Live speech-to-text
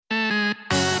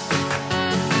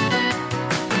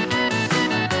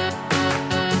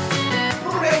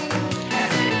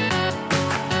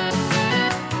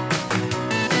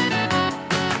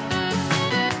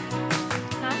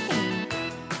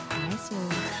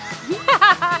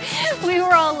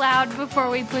loud before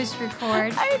we pushed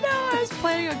record. I know. I was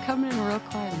planning on coming in real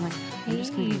quiet. I'm like, I'm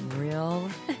just going to be real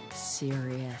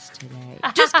serious today.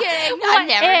 Just kidding. I'm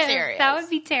never serious. That would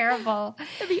be terrible.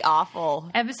 It'd be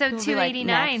awful. Episode 289.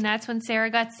 Like, that's when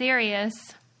Sarah got serious.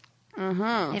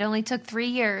 Mm-hmm. It only took 3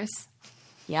 years.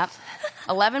 Yep.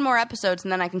 11 more episodes,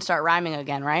 and then I can start rhyming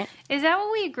again, right? Is that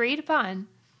what we agreed upon?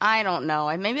 I don't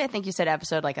know. Maybe I think you said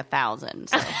episode like 1,000,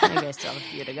 so maybe I still have a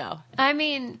few to go. I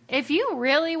mean, if you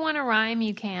really want to rhyme,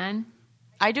 you can.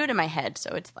 I do it in my head,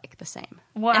 so it's like the same.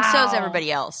 Wow. And so is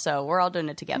everybody else, so we're all doing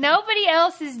it together. Nobody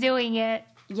else is doing it.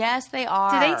 Yes, they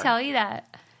are. Do they tell you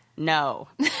that? No.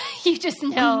 You just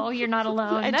know you're not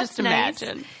alone. I That's just nice.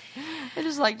 imagine. I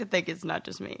just like to think it's not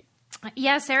just me.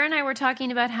 Yeah, Sarah and I were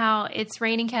talking about how it's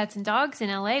raining cats and dogs in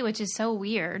LA, which is so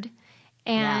weird.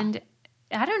 And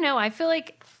I don't know. I feel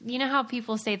like, you know how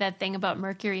people say that thing about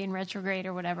Mercury in retrograde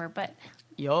or whatever, but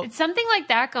it's something like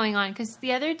that going on. Because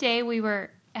the other day we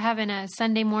were having a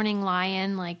Sunday morning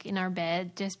lie-in, like in our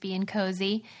bed, just being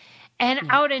cozy. And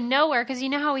out of nowhere, because you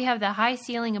know how we have the high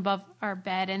ceiling above our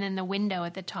bed and then the window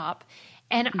at the top.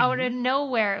 And out of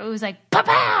nowhere, it was like,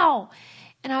 pow!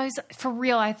 And I was, for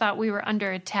real, I thought we were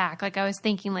under attack. Like, I was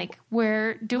thinking, like,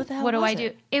 what do I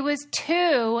do? It was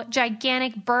 2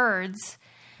 gigantic birds.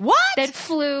 What? That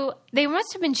flew. They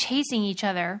must have been chasing each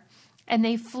other. And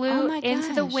they flew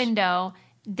into the window.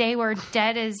 They were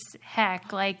dead as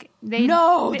heck. Like, they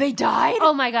died?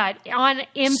 Oh, my God. On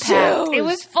impact. Zeus. It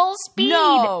was full speed.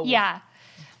 No. Yeah.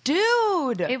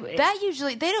 Dude. That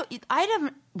usually,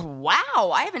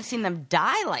 wow. I haven't seen them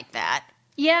die like that.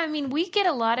 Yeah, I mean, we get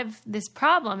a lot of this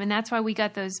problem, and that's why we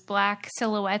got those black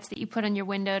silhouettes that you put on your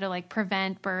window to, like,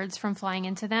 prevent birds from flying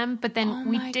into them. But then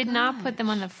we did not put them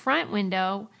on the front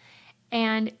window.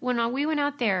 And when we went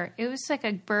out there, it was like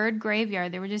a bird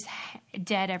graveyard. They were just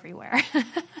dead everywhere.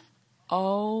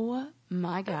 Oh,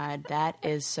 my God. That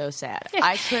is so sad.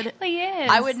 It really is.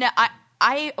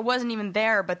 I wasn't even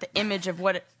there, but the image of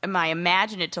what I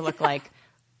imagine it to look like,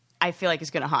 I feel like it's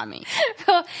going to haunt me.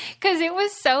 Because it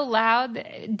was so loud.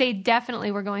 They definitely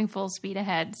were going full speed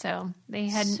ahead. So they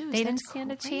didn't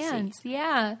stand a chance.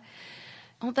 Yeah.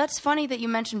 Well, that's funny that you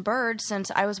mentioned birds,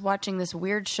 since I was watching this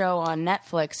weird show on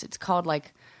Netflix. It's called,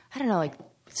 like, I don't know, like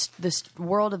this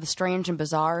World of the Strange and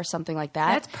Bizarre or something like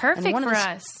that. That's perfect for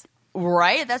us.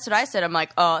 Right? That's what I said. I'm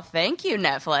like, oh, thank you,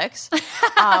 Netflix.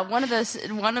 One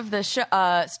of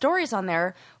the stories on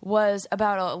there was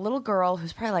about a little girl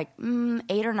who's probably like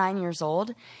 8 or 9 years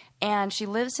old, and she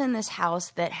lives in this house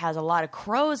that has a lot of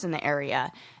crows in the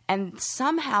area. And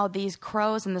somehow these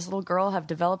crows and this little girl have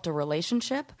developed a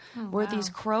relationship where these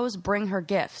crows bring her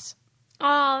gifts.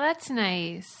 Oh, that's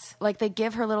nice. Like, they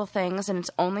give her little things, and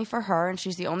it's only for her, and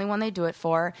she's the only one they do it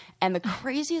for. And the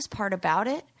craziest part about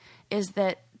it is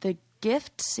that the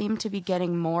gifts seem to be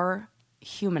getting more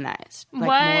humanized,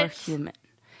 like more human.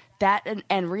 That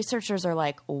and researchers are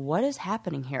like, what is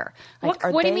happening here? Like,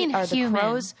 what do you mean human? The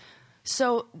crows?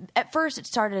 So at first it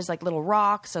started as like little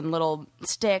rocks and little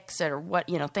sticks or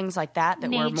things like that were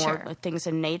more like things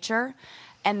in nature.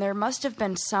 And there must have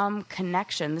been some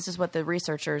connection. This is what the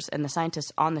researchers and the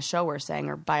scientists on the show were saying,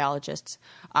 or biologists.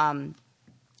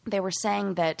 They were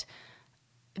saying that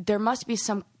there must be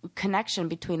some connection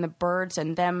between the birds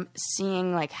and them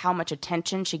seeing like how much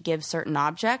attention she gives certain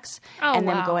objects and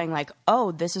them going like,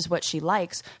 oh, this is what she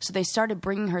likes. So they started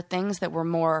bringing her things that were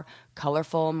more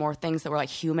colorful, more things that were like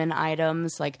human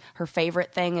items. Like her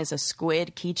favorite thing is a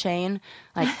squid keychain,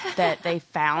 like that they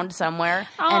found somewhere.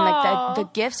 And like the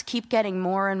gifts keep getting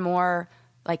more and more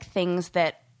like things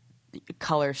that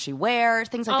colors she wears,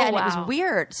 things like that. And it was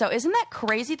weird. So isn't that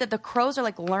crazy that the crows are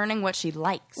like learning what she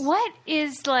likes? What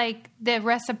is like the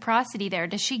reciprocity there?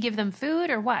 Does she give them food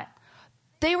or what?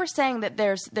 They were saying that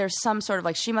there's some sort of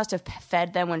like, she must have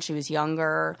fed them when she was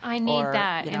younger. I need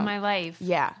that in my life.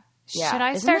 Yeah. Should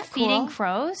I start feeding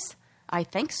crows? I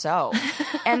think so.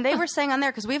 And they were saying on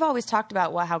there, because we've always talked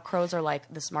about how crows are like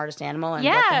the smartest animal and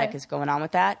what the heck is going on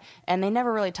with that. And they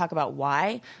never really talk about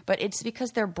why, but it's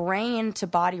because their brain to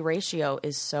body ratio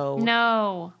is so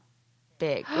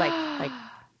big. Like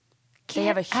they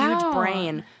have a huge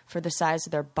brain for the size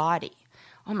of their body.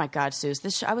 Oh my God,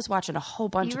 Suze! I was watching a whole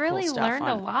bunch of cool stuff. You really learned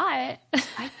a lot.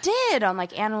 I did, on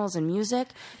like animals and music.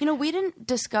 We didn't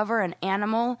discover an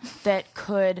animal that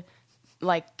could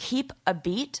like keep a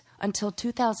beat until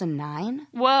 2009.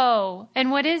 Whoa. And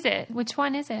what is it? Which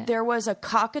one is it? There was a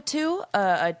cockatoo,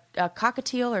 a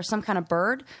cockatiel or some kind of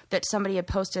bird that somebody had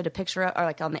posted a picture of, or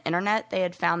like on the internet. They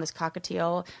had found this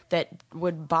cockatiel that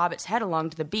would bob its head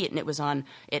along to the beat, and it was on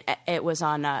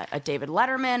a David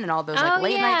Letterman and all those like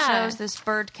late night shows. This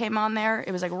bird came on there.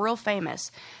 It was like real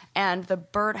famous. And the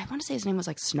bird, I want to say his name was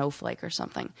like Snowflake or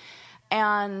something.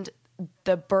 And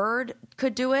the bird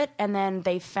could do it, and then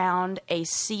they found a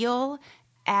seal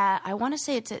I want to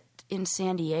say it's in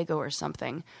San Diego or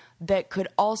something, that could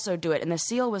also do it. And the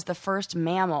seal was the first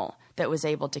mammal that was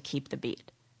able to keep the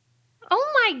beat.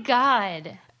 Oh my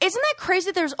God. Isn't that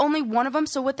crazy? There's only one of them.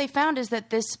 So what they found is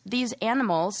that these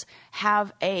animals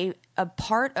have a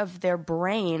part of their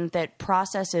brain that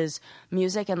processes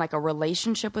music and like a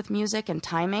relationship with music and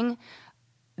timing.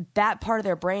 That part of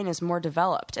their brain is more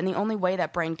developed. And the only way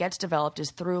that brain gets developed is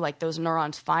through like those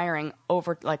neurons firing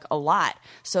over like a lot.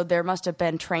 So there must have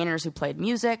been trainers who played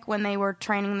music when they were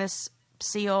training this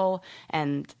seal,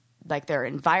 and like their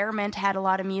environment had a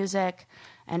lot of music.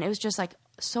 And it was just like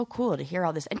so cool to hear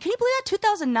all this. And can you believe that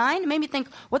 2009? It made me think,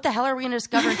 what the hell are we going to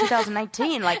discover in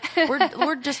 2019? Like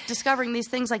we're just discovering these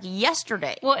things like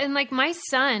yesterday. Well, and like my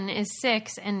son is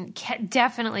 6 and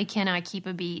definitely cannot keep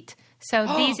a beat. So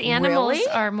these animals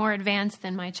are more advanced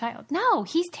than my child. No,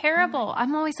 he's terrible.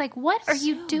 I'm always like, what are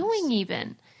you doing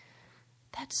even?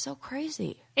 That's so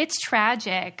crazy. It's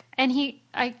tragic. And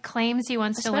I claims he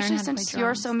wants to learn how to play drums. Especially since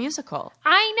you're so musical.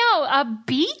 I know. A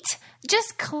beat?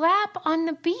 Just clap on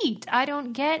the beat. I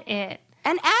don't get it.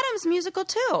 And Adam's musical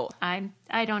too.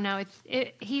 I don't know.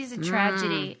 He's a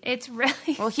tragedy. It's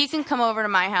really... Well, he can come over to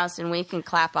my house and we can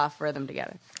clap off rhythm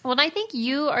together. Well, and I think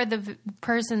you are the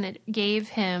person that gave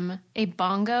him a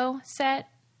bongo set.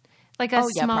 Like a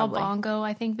small bongo,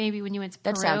 I think maybe when you went to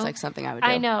Peru. That sounds like something I would do.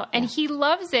 I know. And he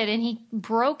loves it, and he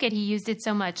broke it. He used it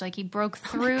so much. Like he broke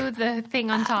through the thing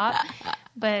on top,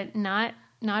 but not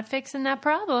fixing that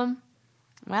problem.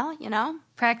 Well, you know.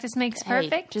 Practice makes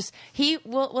perfect.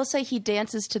 We'll say he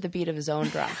dances to the beat of his own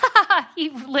drum. He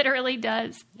literally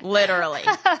does. Literally.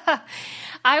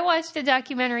 I watched a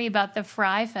documentary about the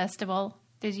Fry Festival.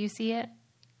 Did you see it?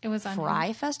 It was on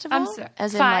Fry Festival? I'm sorry.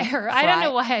 As fire. I don't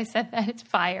know why I said that. It's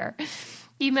fire.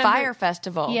 You remember? Fire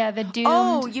Festival. Yeah, the doomed.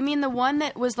 Oh, you mean the one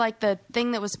that was like the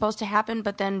thing that was supposed to happen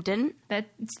but then didn't?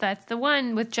 That's the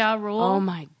one with Ja Rule. Oh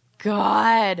my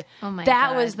God. Oh my God.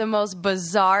 That was the most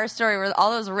bizarre story where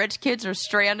all those rich kids are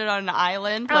stranded on an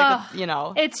island. Like,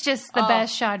 It's just the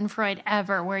best Schadenfreude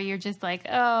ever, where you're just like,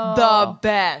 oh. The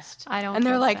best. I don't. And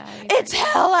they're like, it's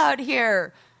hell out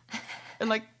here. And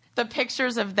like, the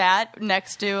pictures of that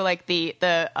next to like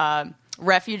the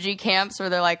refugee camps where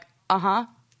they're like,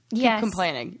 keep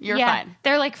complaining. You're fine.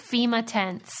 They're like FEMA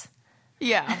tents.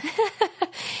 Yeah.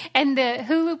 And the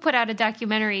Hulu put out a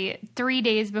documentary 3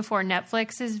 days before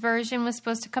Netflix's version was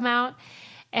supposed to come out.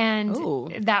 And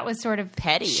that was sort of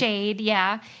petty shade.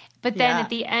 Yeah. But then at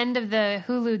the end of the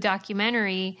Hulu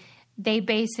documentary, they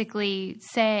basically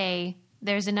say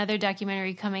there's another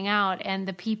documentary coming out, and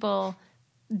the people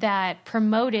that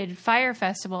promoted Fire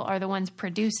Festival are the ones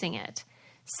producing it.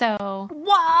 So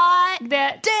what?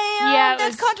 Damn,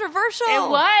 that's controversial. It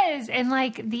was. And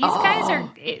like these guys are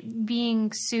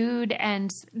being sued, and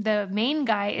the main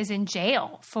guy is in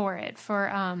jail for it,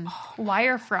 for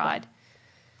wire fraud.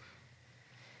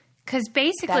 Because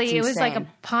basically it was like a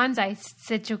Ponzi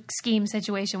scheme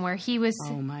situation where he was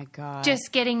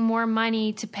just getting more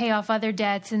money to pay off other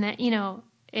debts, and that,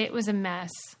 it was a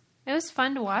mess. It was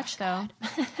fun to watch, though.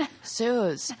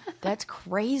 Suze, that's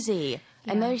crazy.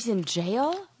 Yeah. And then he's in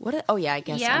jail? What? I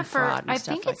guess. Yeah, fraud and I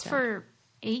stuff think like it's that. for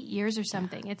 8 years or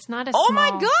something. It's not a. Oh my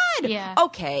God! Yeah.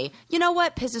 Okay, you know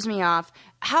what pisses me off?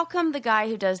 How come the guy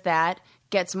who does that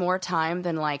gets more time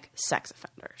than like sex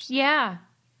offenders? Yeah,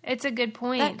 it's a good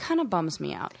point. That kind of bums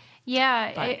me out. Yeah,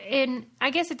 and I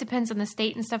guess it depends on the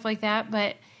state and stuff like that,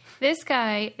 but. This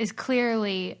guy is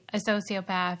clearly a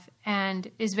sociopath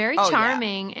and is very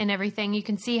charming and everything. You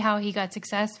can see how he got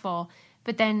successful.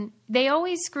 But then they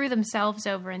always screw themselves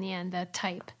over in the end, that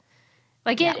type.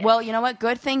 Well, you know what?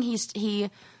 Good thing he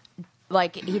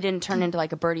didn't turn into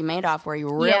like a Bertie Madoff where he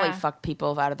really fucked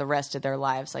people out of the rest of their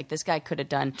lives. Like this guy could have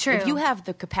done. True. If you have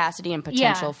the capacity and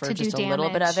potential for just a little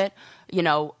bit of it,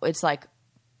 it's like,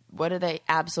 what are they?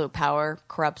 Absolute power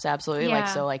corrupts absolutely. Yeah. Like,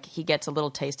 so like he gets a little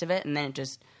taste of it and then it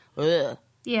just... Ugh.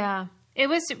 Yeah. It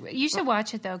was. You should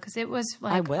watch it though, because it was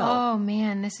like, I will. Oh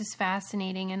man, this is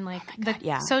fascinating, and like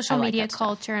social media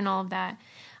culture and all of that.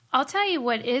 I'll tell you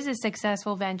what is a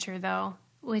successful venture though,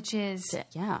 which is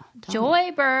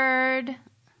Joybird.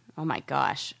 Oh my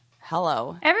gosh!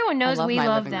 Hello. Everyone knows we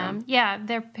love them. Yeah,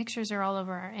 their pictures are all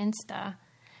over our Insta,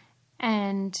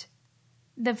 and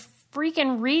the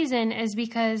freaking reason is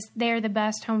because they're the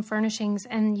best home furnishings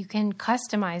and you can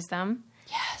customize them.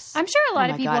 Yes. I'm sure a lot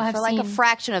of people have for seen... like a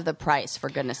fraction of the price, for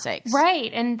goodness sakes.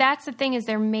 Right. And that's the thing, is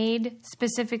they're made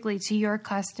specifically to your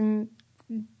custom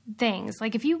things.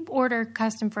 Like if you order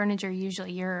custom furniture,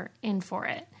 usually you're in for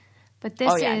it. But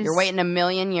this is... you're waiting a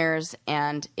million years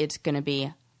and it's going to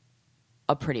be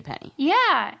a pretty penny.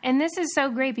 Yeah. And this is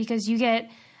so great because you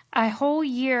get a whole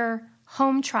year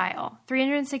home trial,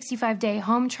 365-day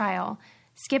home trial,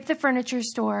 skip the furniture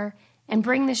store and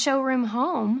bring the showroom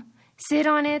home. Sit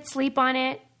on it, sleep on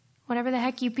it, whatever the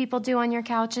heck you people do on your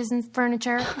couches and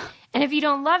furniture. And if you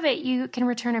don't love it, you can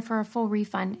return it for a full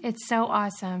refund. It's so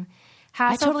awesome.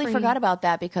 I totally forgot about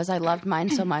that because I loved mine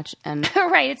so much. And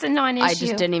right, it's a non-issue. I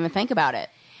just didn't even think about it.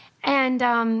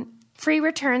 And free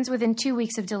returns within 2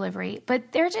 weeks of delivery.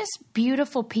 But they're just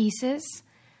beautiful pieces.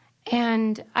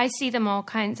 And I see them all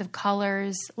kinds of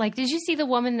colors. Like, did you see the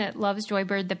woman that loves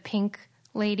Joybird, the pink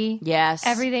lady? Yes.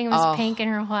 Everything was pink in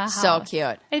her whole house. So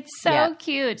cute. It's so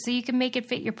cute. So you can make it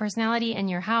fit your personality and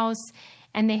your house.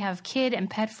 And they have kid and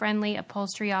pet friendly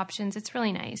upholstery options. It's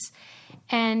really nice.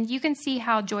 And you can see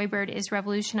how Joybird is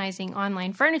revolutionizing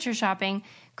online furniture shopping.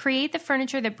 Create the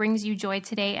furniture that brings you joy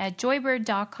today at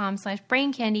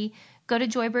joybird.com/braincandy. Go to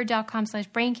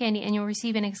joybird.com/braincandy and you'll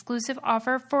receive an exclusive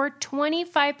offer for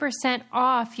 25%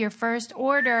 off your first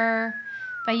order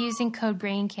by using code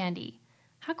BRAINCANDY.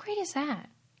 How great is that?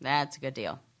 That's a good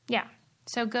deal. Yeah.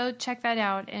 So go check that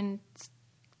out and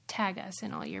tag us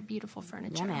in all your beautiful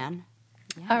furniture. Yeah, man.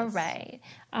 Yes. All right.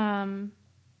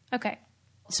 Okay.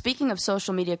 Speaking of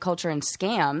social media culture and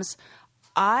scams,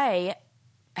 Landon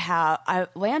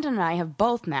and I have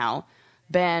both now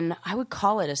been, I would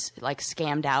call it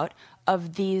scammed out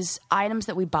of these items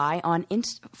that we buy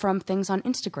from things on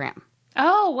Instagram.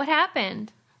 Oh, what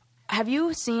happened? Have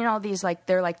you seen all these,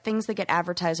 they're things that get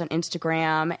advertised on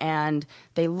Instagram and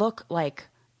they look like,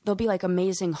 they'll be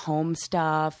amazing home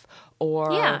stuff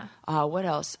or what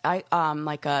else?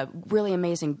 Like a really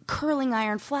amazing curling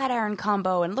iron, flat iron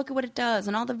combo and look at what it does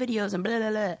and all the videos and blah, blah,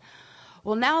 blah.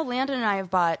 Well, now Landon and I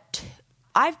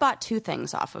I've bought two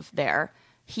things off of there.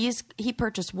 He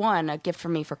purchased one, a gift for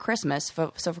me for Christmas.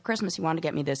 So for Christmas, he wanted to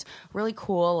get me this really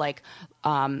cool,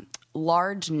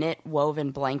 large knit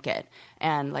woven blanket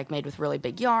and made with really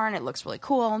big yarn. It looks really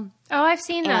cool. Oh, I've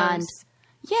seen those.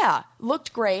 Yeah,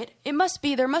 looked great. There must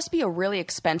be a really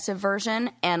expensive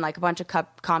version and a bunch of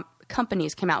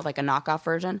companies came out with a knockoff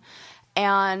version.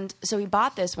 And so he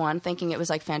bought this one thinking it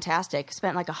was fantastic.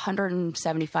 Spent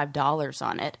 $175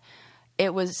 on it.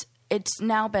 It's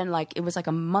now been it was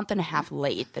a month and a half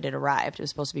late that it arrived. It was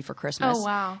supposed to be for Christmas. Oh,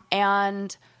 wow.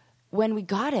 And when we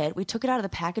got it, we took it out of the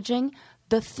packaging.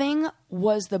 The thing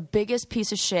was the biggest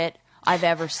piece of shit I've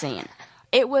ever seen.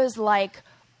 It was like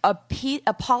a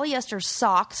polyester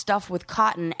sock stuffed with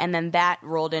cotton and then that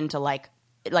rolled into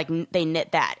they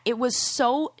knit that. It was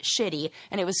so shitty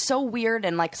and it was so weird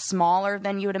and smaller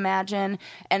than you would imagine.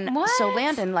 And so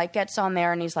Landon gets on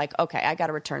there and he's like, okay, I got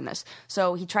to return this.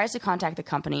 So he tries to contact the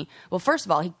company. Well, first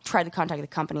of all, he tried to contact the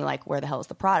company where the hell is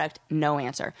the product? No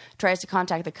answer. Tries to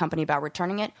contact the company about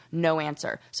returning it? No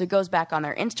answer. So he goes back on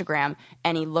their Instagram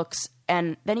and he looks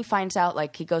and then he finds out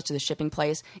he goes to the shipping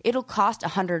place. It'll cost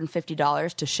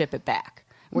 $150 to ship it back.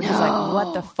 Where he's like,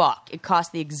 what the fuck? It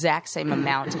costs the exact same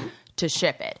amount to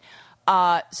ship it.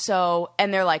 And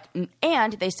they're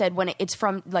and they said when it's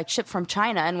from shipped from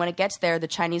China and when it gets there, the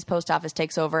Chinese post office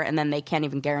takes over and then they can't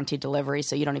even guarantee delivery.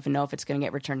 So you don't even know if it's going to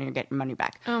get returned and you get your money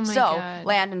back. Oh my God.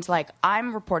 Landon's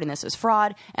I'm reporting this as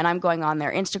fraud and I'm going on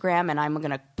their Instagram and I'm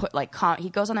going to put he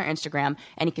goes on their Instagram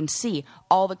and he can see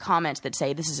all the comments that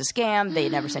say this is a scam. They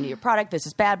never send you your product. This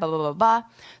is bad, blah, blah, blah, blah.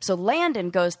 So Landon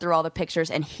goes through all the pictures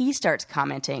and he starts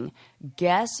commenting.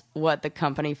 Guess what the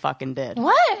company fucking did?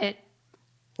 What?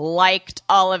 Liked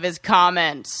all of his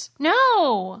comments.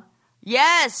 No.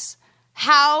 Yes.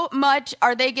 How much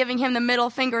are they giving him the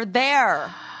middle finger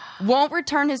there? Won't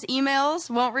return his emails,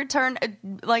 won't return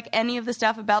any of the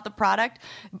stuff about the product.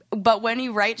 But when he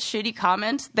writes shitty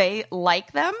comments, they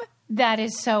like them? That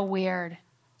is so weird.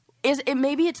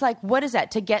 Maybe it's what is that?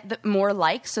 To get more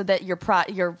likes so that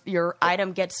your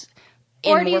item gets in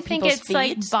more people's feeds? Or do you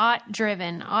think it's bot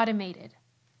driven, automated?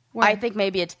 I think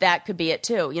maybe that could be it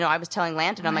too. I was telling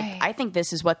Landon, I'm I think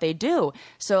this is what they do.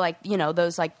 So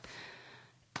those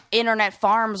internet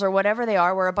farms or whatever they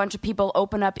are, where a bunch of people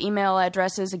open up email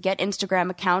addresses and get Instagram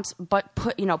accounts, but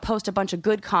post a bunch of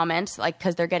good comments,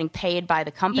 because they're getting paid by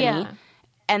the company. Yeah.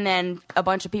 And then a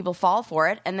bunch of people fall for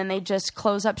it, and then they just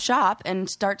close up shop and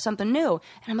start something new.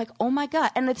 And I'm like, oh my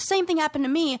God. And the same thing happened to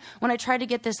me when I tried to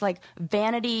get this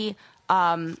vanity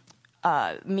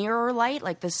mirror light,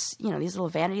 like this, these little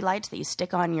vanity lights that you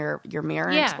stick on your mirror.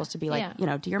 And it's supposed to be like,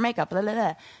 do your makeup. Blah, blah,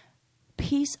 blah.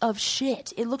 Piece of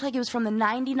shit. It looked like it was from the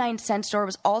 99-cent store. It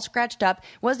was all scratched up.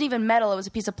 It wasn't even metal. It was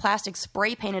a piece of plastic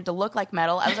spray painted to look like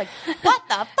metal. I was like, what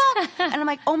the fuck? And I'm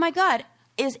like, oh my God,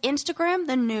 is Instagram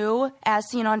the new As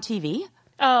Seen on TV?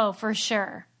 Oh, for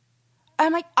sure.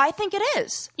 I'm like, I think it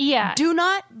is. Yeah. Do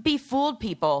not be fooled,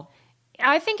 people.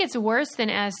 I think it's worse than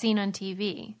As Seen on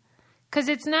TV. Because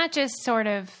it's not just sort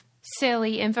of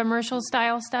silly infomercial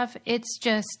style stuff. It's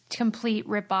just complete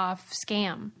rip-off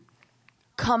scam.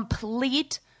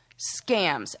 Complete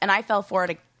scams. And I fell for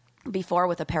it before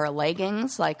with a pair of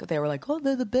leggings. Like, they were like, oh,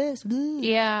 they're the best.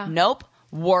 Yeah. Nope.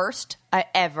 Worst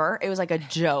ever. It was like a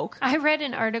joke. I read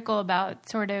an article about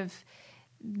sort of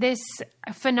this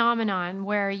phenomenon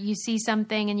where you see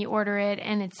something and you order it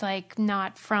and it's like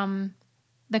not from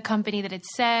the company that it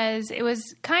says. It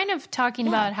was kind of talking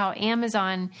about how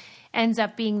Amazon ends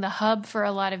up being the hub for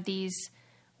a lot of these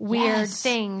weird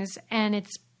things. And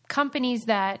it's companies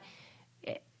that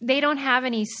they don't have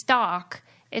any stock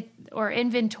or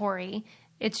inventory.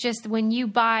 It's just when you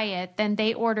buy it, then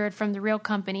they order it from the real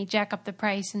company, jack up the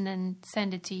price, and then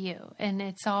send it to you. And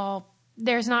it's all,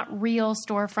 there's not real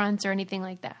storefronts or anything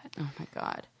like that. Oh my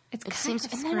God. It seems,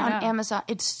 and then on Amazon,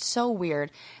 it's so weird.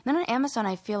 And then on Amazon,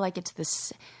 I feel like it's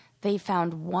this, they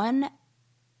found one,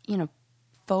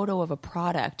 photo of a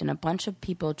product and a bunch of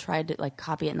people tried to like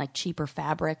copy it in like cheaper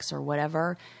fabrics or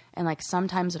whatever. And like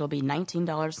sometimes it'll be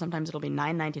 $19, sometimes it'll be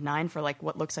 $9.99 for like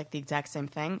what looks like the exact same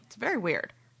thing. It's very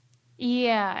weird.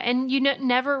 Yeah. And you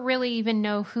never really even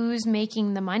know who's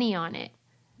making the money on it.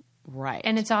 Right.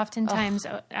 And it's oftentimes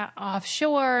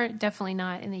offshore, definitely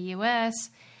not in the U.S.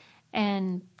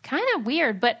 And kind of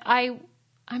weird, but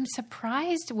I'm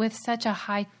surprised with such a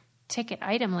high ticket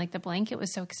item like the blanket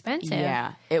was so expensive.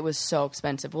 Yeah, it was so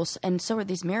expensive. Well, and so were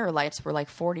these mirror lights were like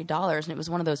 $40, and it was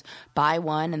one of those buy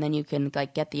one and then you can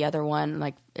like get the other one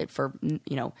like for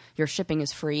your shipping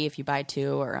is free if you buy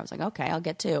two. Or I was like, okay, I'll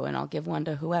get two and I'll give one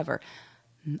to whoever.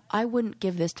 I wouldn't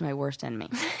give this to my worst enemy.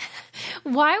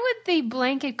 Why would the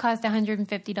blanket cost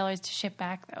 $150 to ship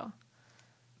back though?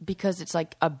 Because it's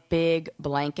like a big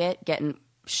blanket getting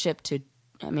shipped to.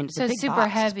 I mean, it's a big super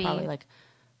box. heavy. It's probably like.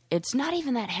 It's not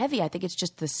even that heavy. I think it's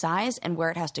just the size and where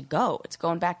it has to go. It's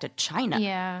going back to China.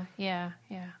 Yeah.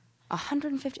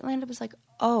 150. Landon was like,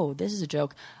 oh, this is a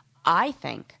joke. I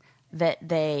think that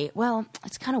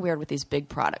it's kind of weird with these big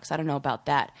products. I don't know about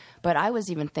that. But I was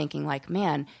even thinking like,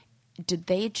 man, did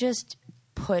they just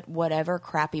put whatever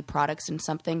crappy products in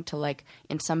something to like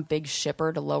in some big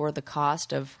shipper to lower the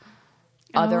cost of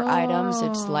other items?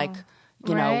 It's like,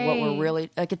 what we're really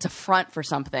like, it's a front for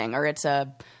something, or it's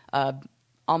a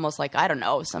almost like, I don't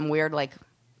know, some weird like,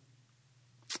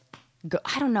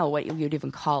 I don't know what you'd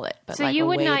even call it. But so like you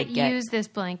would not use this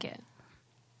blanket?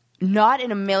 Not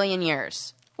in a million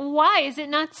years. Why? Is it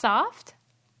not soft?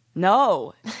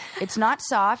 No, it's not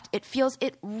soft.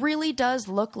 It really does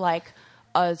look like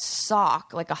a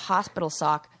sock, like a hospital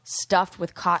sock stuffed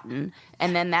with cotton.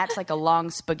 And then that's like a long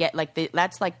spaghetti,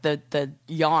 that's like the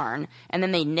yarn. And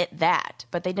then they knit that,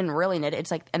 but they didn't really knit it.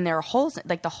 It's like, and there are holes,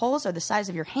 like the holes are the size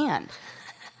of your hand.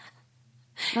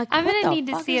 Like, I'm going to need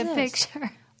to see a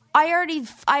picture. I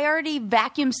already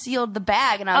vacuum sealed the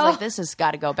bag, and I was like, this has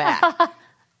got to go back.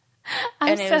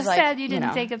 I'm so sad you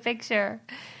didn't take a picture.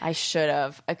 I should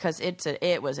have, because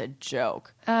it was a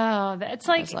joke. Oh, that's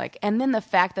like, and then the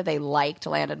fact that they liked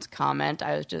Landon's comment,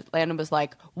 Landon was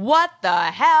like, what the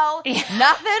hell? Yeah.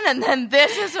 Nothing? And then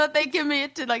this is what they give me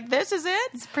to, like, this is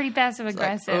it? It's pretty passive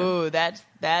aggressive. Like, ooh, that's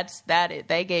it.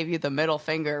 They gave you the middle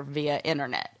finger via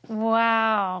internet.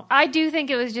 Wow. I do think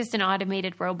it was just an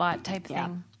automated robot type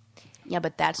thing. Yeah,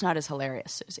 but that's not as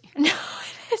hilarious, Susie. No,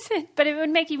 it isn't. But it would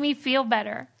make me feel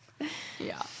better.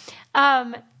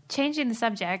 Yeah. Changing the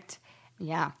subject.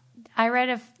 Yeah. I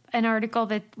read an article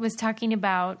that was talking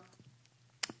about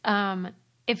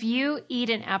if you eat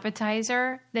an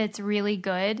appetizer that's really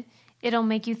good, it'll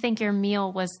make you think your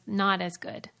meal was not as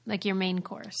good, like your main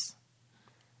course.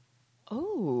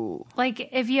 Oh. Like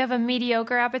if you have a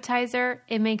mediocre appetizer,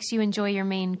 it makes you enjoy your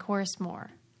main course more.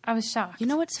 I was shocked. You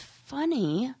know what's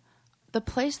funny? The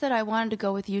place that I wanted to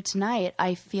go with you tonight,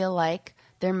 I feel like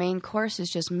their main course is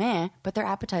just meh, but their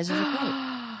appetizers are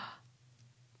great.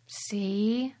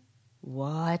 See?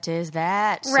 What is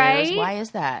that? Right? Sirs? Why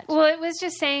is that? Well, it was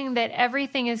just saying that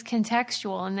everything is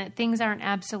contextual and that things aren't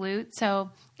absolute.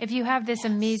 So if you have this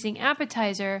amazing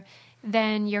appetizer,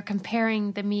 then you're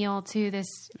comparing the meal to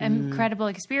this incredible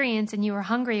experience and you were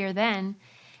hungrier then.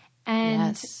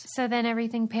 And so then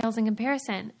everything pales in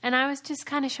comparison. And I was just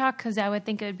kind of shocked because I would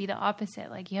think it would be the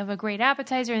opposite. Like you have a great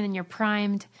appetizer and then you're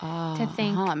primed to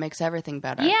think. It makes everything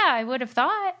better. Yeah, I would have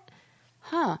thought.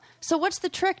 Huh. So what's the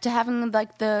trick to having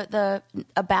like a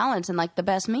balance and like the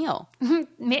best meal?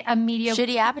 A mediocre.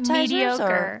 Shitty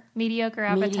appetizers? Mediocre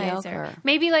appetizer. Mediocre.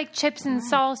 Maybe like chips and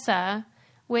salsa,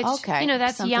 which,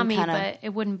 that's something yummy, kinda, but it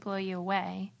wouldn't blow you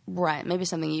away. Right. Maybe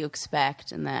something you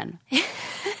expect and then...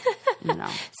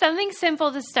 Something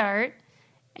simple to start,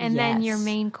 and then your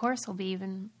main course will be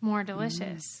even more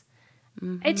delicious.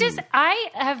 Mm-hmm. I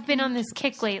have been on this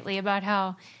kick lately about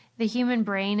how the human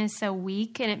brain is so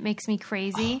weak, and it makes me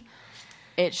crazy.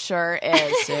 It sure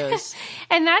is, Suze.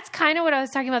 And that's kind of what I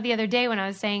was talking about the other day when I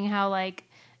was saying how, like,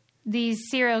 these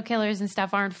serial killers and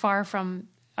stuff aren't far from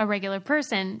a regular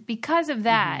person because of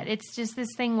that. Mm-hmm. It's just this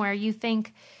thing where you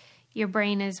think your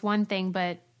brain is one thing,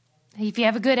 but if you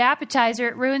have a good appetizer,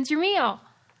 it ruins your meal.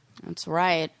 That's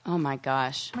right. Oh, my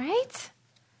gosh. Right?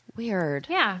 Weird.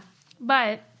 Yeah.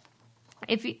 But,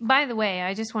 by the way,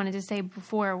 I just wanted to say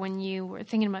before, when you were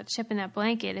thinking about shipping that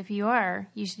blanket, if you are,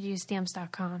 you should use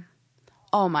Stamps.com.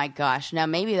 Oh, my gosh. Now,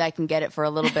 maybe I can get it for a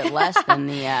little bit less than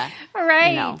the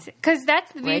right. Because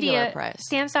that's the beauty of price.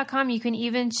 Stamps.com. You can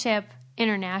even ship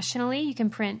internationally. You can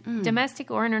print domestic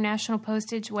or international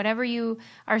postage. Whatever you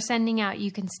are sending out,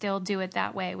 you can still do it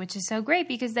that way, which is so great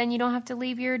because then you don't have to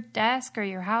leave your desk or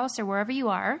your house or wherever you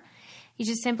are. You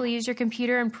just simply use your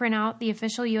computer and print out the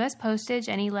official U.S. postage,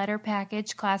 any letter,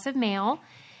 package, class of mail,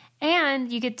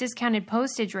 and you get discounted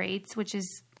postage rates, which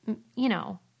is,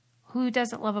 who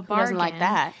doesn't love a bargain? Who doesn't like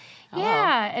that?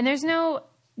 Yeah, and there's no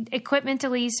equipment to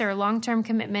lease or long-term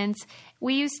commitments.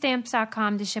 We use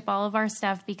Stamps.com to ship all of our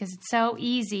stuff because it's so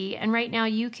easy. And right now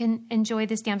you can enjoy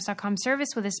the Stamps.com service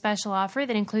with a special offer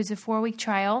that includes a 4-week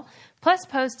trial, plus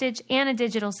postage and a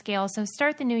digital scale. So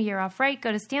start the new year off right.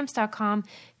 Go to Stamps.com,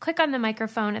 click on the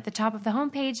microphone at the top of the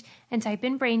homepage, and type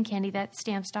in Brain Candy. That's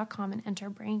Stamps.com and enter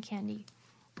Brain Candy.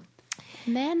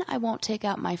 And then I won't take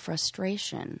out my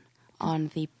frustration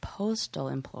on the postal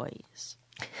employees.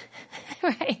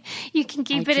 Right. You can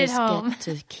keep it at home. I just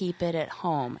get to keep it at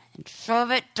home and shove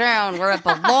it down where it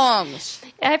belongs.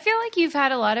 I feel like you've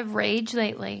had a lot of rage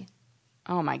lately.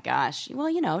 Oh, my gosh.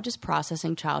 Well, just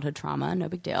processing childhood trauma. No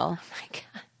big deal. Oh, my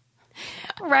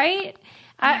God. Right?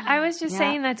 I was just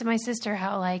saying that to my sister,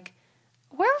 how, like,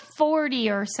 we're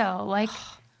 40 or so. Like,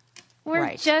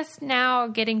 we're just now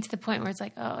getting to the point where it's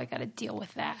like, oh, I got to deal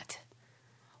with that.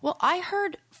 Well, I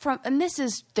heard from, and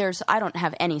I don't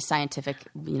have any scientific,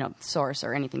 source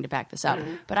or anything to back this up,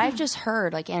 but I've just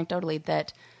heard, like, anecdotally,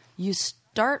 that you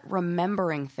start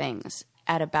remembering things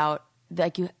at about,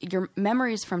 like, your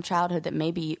memories from childhood that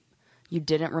maybe you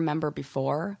didn't remember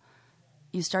before,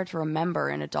 you start to remember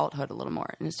in adulthood a little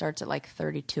more, and it starts at, like,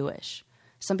 32-ish.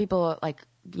 Some people, like,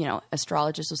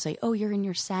 astrologists will say, oh, you're in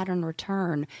your Saturn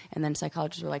return, and then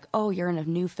psychologists are like, oh, you're in a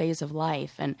new phase of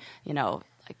life, and,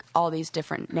 like all these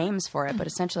different names for it, but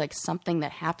essentially like something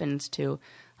that happens to,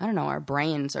 I don't know, our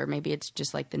brains, or maybe it's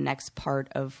just like the next part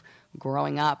of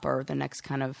growing up or the next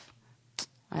kind of,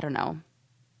 I don't know.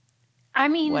 I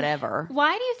mean, whatever.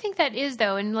 Why do you think that is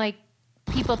though? And like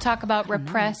people talk about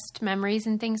repressed memories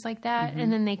and things like that,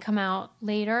 and then they come out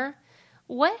later.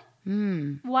 What?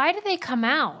 Why do they come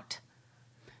out?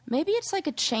 Maybe it's like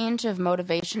a change of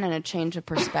motivation and a change of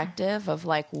perspective of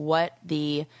like what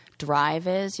the drive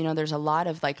is. There's a lot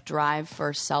of like drive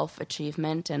for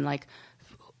self-achievement and like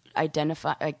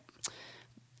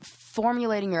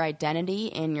formulating your identity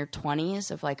in your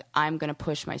 20s of like, I'm going to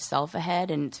push myself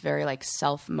ahead. And it's very like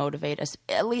self-motivated,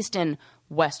 at least in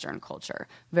Western culture,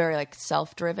 very like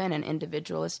self-driven and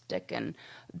individualistic. And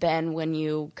then when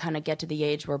you kind of get to the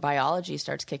age where biology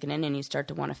starts kicking in and you start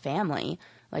to want a family,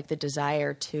 like the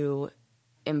desire to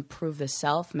improve the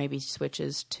self maybe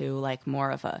switches to like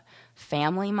more of a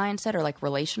family mindset or like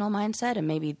relational mindset. And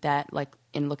maybe that, like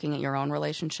in looking at your own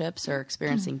relationships or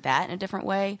experiencing that in a different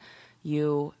way,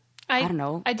 I don't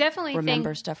know. I definitely remember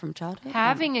think stuff from childhood.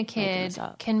 Having a kid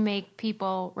can make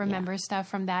people remember stuff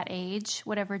from that age,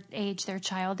 whatever age their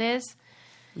child is.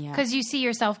 Yeah. Because you see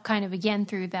yourself kind of again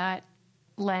through that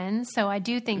lens. So I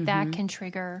do think that can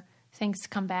trigger things to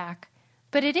come back.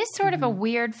 But it is sort of a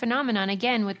weird phenomenon,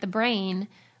 again, with the brain,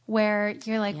 where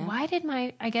you're like, why did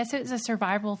I guess it was a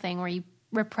survival thing where you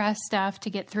repress stuff to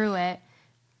get through it.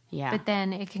 Yeah. But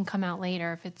then it can come out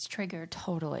later if it's triggered.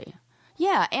 Totally.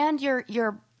 Yeah. And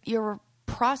you're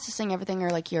processing everything, or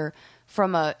like you're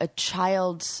from a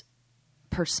child's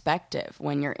perspective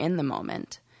when you're in the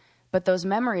moment. But those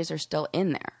memories are still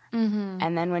in there. Mm-hmm.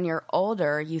 And then when you're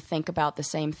older, you think about the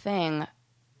same thing,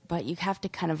 but you have to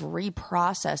kind of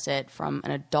reprocess it from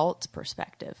an adult's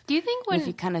perspective. Do you think when if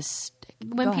you kind of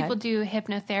when people do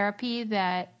hypnotherapy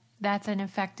that's an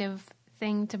effective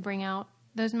thing to bring out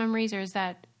those memories, or is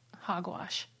that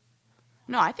hogwash?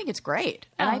 No, I think it's great.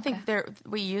 And Oh, I think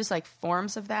we use like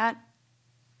forms of that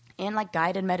and like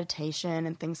guided meditation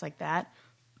and things like that.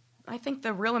 I think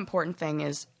the real important thing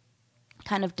is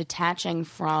kind of detaching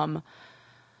from,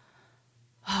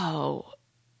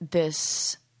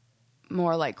 this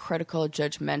more like critical,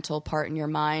 judgmental part in your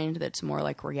mind that's more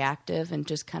like reactive, and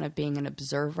just kind of being an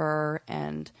observer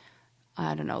and,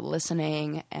 I don't know,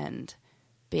 listening and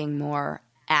being more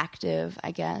active,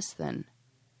 I guess, than,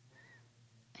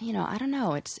 I don't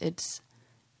know.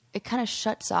 It kind of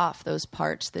shuts off those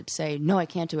parts that say, no, I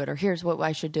can't do it, or here's what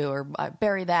I should do, or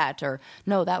bury that, or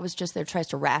no, that was just there, tries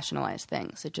to rationalize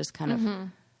things. It just kind of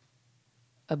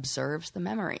observes the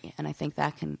memory, and I think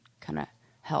that can kind of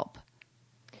help.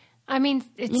 I mean,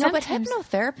 it's but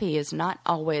hypnotherapy is not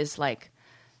always like,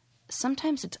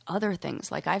 sometimes it's other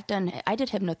things. Like I did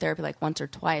hypnotherapy like once or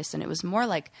twice, and it was more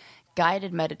like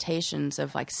guided meditations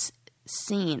of like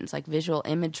scenes, like visual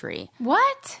imagery.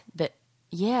 What?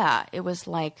 It was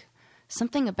like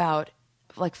something about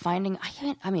like finding,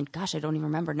 I don't even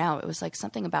remember now. It was like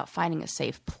something about finding a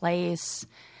safe place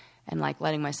and like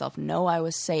letting myself know I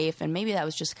was safe. And maybe that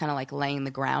was just kind of like laying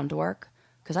the groundwork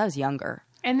because I was younger.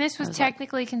 And this was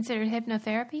technically considered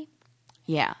hypnotherapy?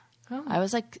 Yeah. Oh. I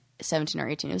was like 17 or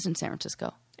 18. It was in San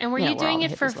Francisco. And were you doing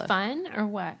it for fun or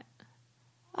what?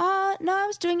 No, I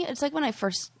was doing it. It's like when I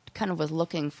first kind of was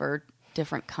looking for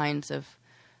different kinds of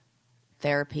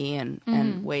therapy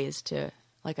and ways to,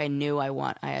 like, I knew I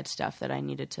had stuff that I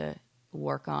needed to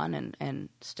work on and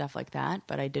stuff like that,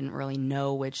 but I didn't really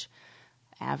know which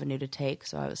avenue to take.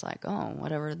 So I was like, oh,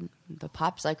 whatever the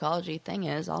pop psychology thing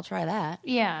is, I'll try that.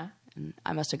 Yeah. And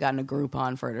I must have gotten a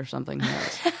Groupon for it or something.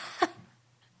 I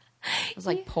was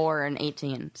like poor and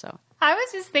 18, so. I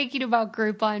was just thinking about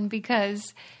Groupon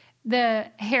because the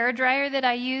hairdryer that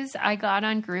I use, I got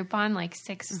on Groupon like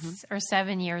 6 or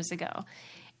 7 years ago.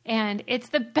 And it's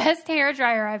the best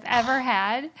hairdryer I've ever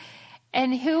had.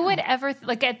 And who would ever,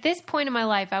 like at this point in my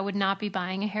life, I would not be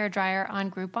buying a hairdryer on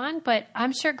Groupon, but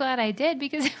I'm sure glad I did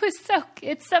because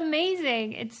it's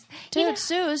amazing. Dude,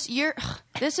 Suze,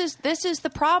 this is the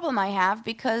problem I have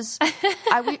because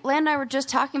Len and I were just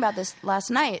talking about this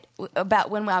last night about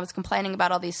when I was complaining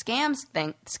about all these scam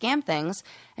things.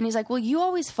 And he's like, well, you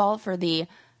always fall for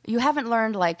you haven't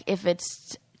learned like if it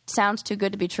sounds too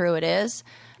good to be true, it is.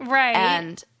 Right.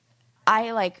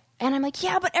 And I'm like,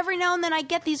 yeah, but every now and then I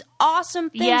get these awesome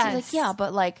things. Yes. He's like, yeah,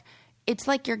 but like, it's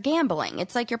like you're gambling.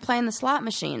 It's like you're playing the slot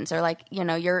machines or like,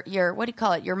 you're what do you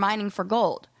call it? You're mining for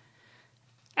gold.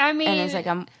 I mean, and it's like,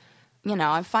 I'm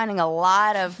finding a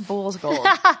lot of fool's gold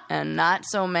and not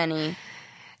so many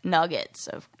nuggets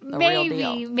of the real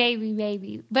deal.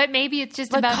 Maybe. But maybe it's just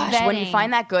but about gosh, vetting. when you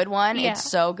find that good one, it's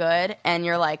so good. And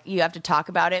you're like, you have to talk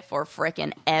about it for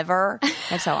frickin' ever.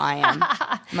 That's how I am.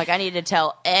 I'm like, I need to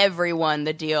tell everyone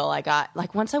the deal I got.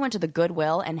 Like once I went to the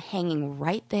Goodwill and hanging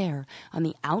right there on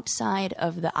the outside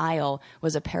of the aisle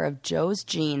was a pair of Joe's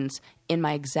jeans in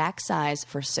my exact size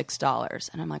for $6.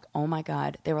 And I'm like, oh my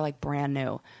God, they were like brand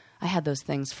new. I had those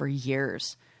things for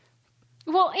years.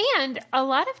 Well, and a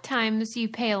lot of times you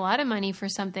pay a lot of money for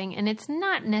something and it's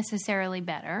not necessarily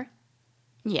better.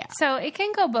 Yeah. So it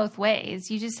can go both ways.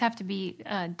 You just have to be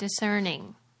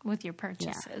discerning with your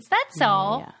purchases. Yeah. That's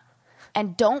all. Yeah.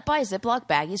 And don't buy Ziploc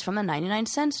baggies from the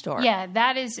 99-cent store. Yeah,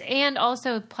 that is. And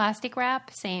also plastic wrap,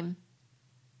 same.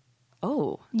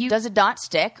 Oh. Does it not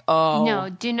stick? Oh. No,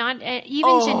 do not.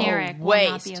 Even generic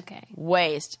will not be okay.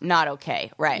 Waste, not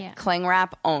okay. Right. Yeah. Cling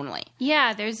wrap only.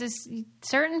 Yeah, there's this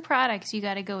certain products you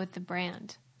got to go with the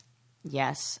brand.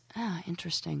 Yes. Ah,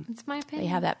 interesting. That's my opinion.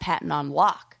 They have that patent on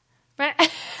lock. Right.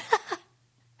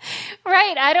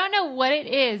 Right. I don't know what it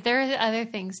is. There are other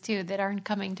things, too, that aren't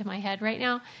coming to my head right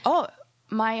now. Oh,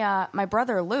 my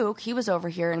brother Luke, he was over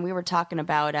here and we were talking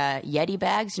about Yeti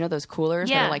bags, those coolers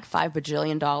that are like $5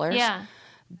 bajillion. Yeah.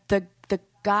 The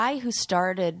guy who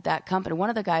started that company, one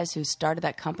of the guys who started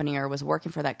that company or was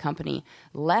working for that company,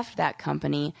 left that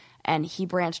company and he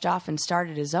branched off and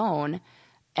started his own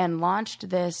and launched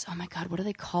this. Oh my God, what are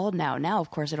they called now? Now,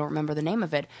 of course, I don't remember the name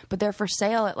of it, but they're for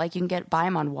sale at like you can buy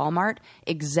them on Walmart.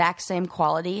 Exact same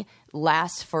quality,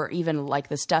 lasts for even like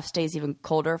the stuff stays even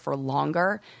colder for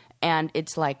longer. And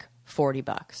it's like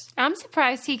 $40. I'm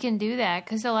surprised he can do that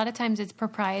because a lot of times it's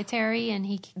proprietary and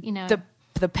he.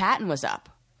 The patent was up.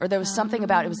 Or there was something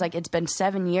about it was like it's been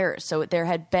 7 years. So there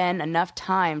had been enough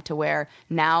time to where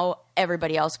now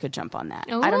everybody else could jump on that.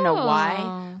 I don't know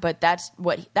why, but that's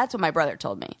what my brother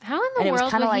told me. How in the and it was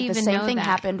world kind of would like he the even same know thing that?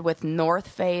 happened with North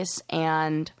Face,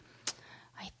 and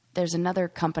there's another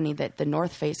company that the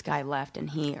North Face guy left, and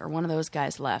one of those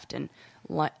guys left, and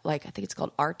like I think it's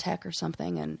called Artec or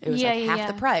something, and it was half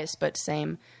the price, but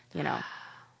same,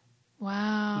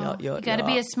 Wow. You got to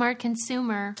be a smart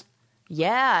consumer.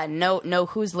 Yeah, know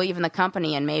who's leaving the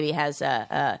company and maybe has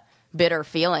bitter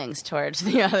feelings towards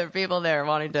the other people there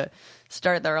wanting to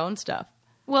start their own stuff.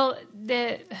 Well,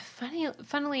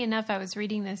 funnily enough, I was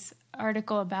reading this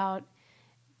article about.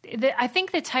 I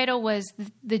think the title was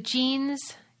 "The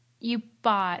Jeans You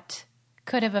Bought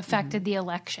Could Have Affected the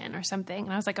Election" or something,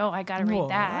 and I was like, "Oh, I got to read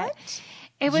that."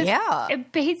 It was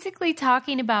basically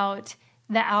talking about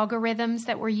the algorithms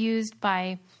that were used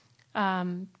by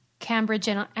Cambridge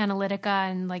Analytica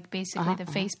and like basically the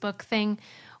Facebook thing,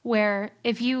 where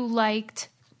if you liked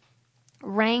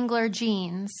Wrangler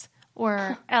jeans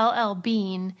or LL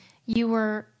Bean, you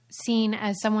were seen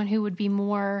as someone who would be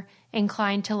more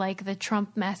inclined to like the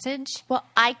Trump message. Well,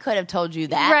 I could have told you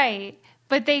that. Right.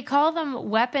 But they call them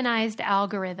weaponized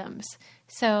algorithms.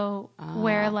 So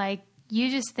where like you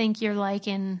just think you're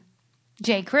liking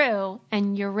J. Crew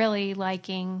and you're really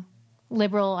liking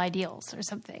liberal ideals or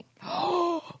something.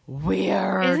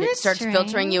 Weird. Isn't it starts strange?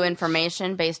 filtering you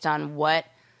information based on what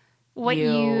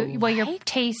your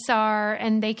tastes are,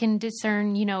 and they can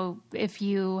discern, if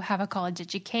you have a college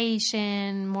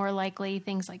education, more likely,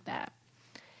 things like that.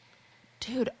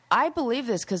 Dude, I believe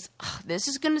this because this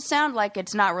is going to sound like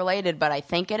it's not related, but I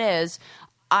think it is.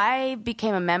 I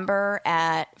became a member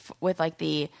with like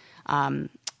the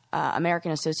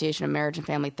American Association of Marriage and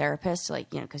Family Therapists,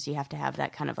 because you have to have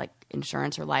that kind of like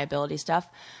insurance or liability stuff.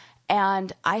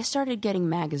 And I started getting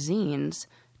magazines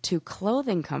to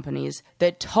clothing companies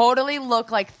that totally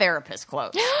look like therapist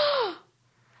clothes.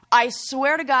 I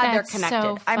swear to God, That's they're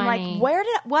connected. so I'm funny.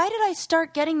 like, why did I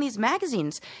start getting these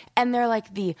magazines? And they're like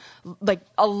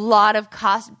a lot of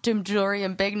costume jewelry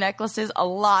and big necklaces, a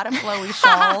lot of flowy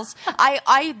shawls.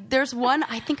 There's one,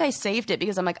 I think I saved it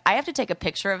because I'm like, I have to take a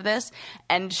picture of this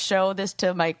and show this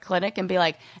to my clinic and be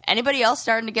like, anybody else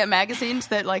starting to get magazines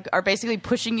that like are basically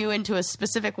pushing you into a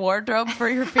specific wardrobe for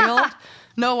your field?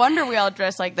 No wonder we all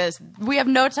dress like this. We have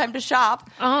no time to shop.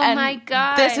 Oh my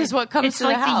God. This is what comes to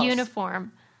the house. It's like the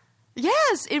uniform.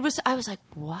 Yes, it was. I was like,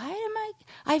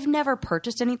 I've never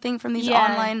purchased anything from these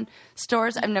online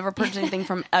stores. I've never purchased anything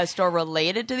from a store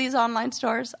related to these online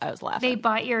stores. I was laughing. They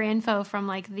bought your info from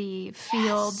like the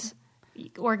field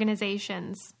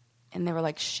organizations. And they were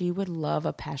like, she would love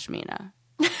a pashmina.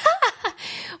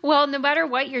 Well, no matter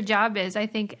what your job is, I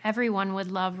think everyone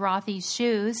would love Rothy's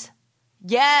shoes.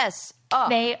 Yes. Oh.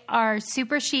 They are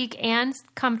super chic and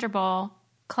comfortable,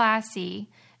 classy.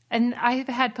 And I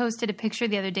had posted a picture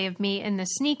the other day of me in the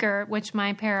sneaker, which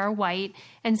my pair are white.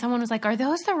 And someone was like, are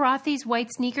those the Rothy's white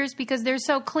sneakers? Because they're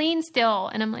so clean still.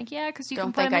 And I'm like, yeah, because you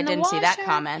can put them in the washer. Don't think I didn't see that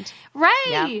comment.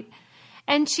 Right. Yep.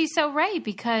 And she's so right,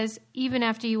 because even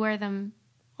after you wear them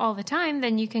all the time,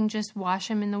 then you can just wash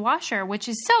them in the washer, which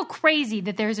is so crazy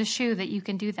that there's a shoe that you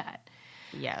can do that.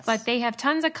 Yes. But they have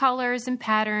tons of colors and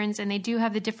patterns, and they do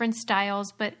have the different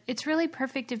styles. But it's really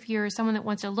perfect if you're someone that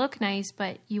wants to look nice,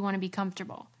 but you want to be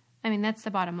comfortable. I mean, that's the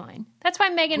bottom line. That's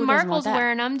why Meghan Markle's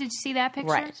wearing them. Did you see that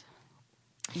picture? Right.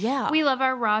 Yeah. We love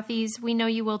our Rothy's. We know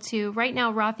you will too. Right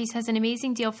now, Rothy's has an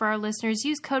amazing deal for our listeners.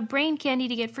 Use code BRAINCANDY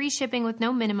to get free shipping with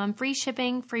no minimum. Free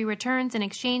shipping, free returns, and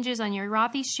exchanges on your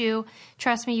Rothy's shoe.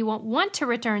 Trust me, you won't want to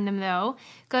return them, though.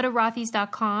 Go to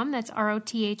rothys.com. That's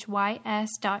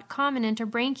ROTHYS.com and enter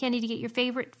BRAINCANDY to get your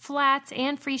favorite flats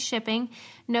and free shipping.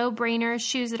 No-brainer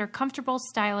shoes that are comfortable,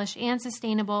 stylish, and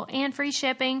sustainable, and free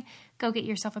shipping. Go get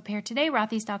yourself a pair today.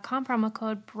 Rothys.com, promo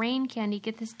code BRAINCANDY.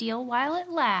 Get this deal while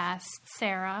it lasts,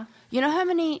 Sarah. You know how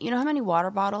many water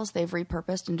bottles they've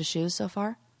repurposed into shoes so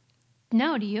far?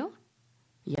 No, do you?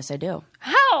 Yes, I do.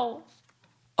 How?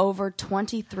 Over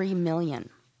 23 million.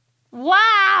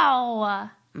 Wow.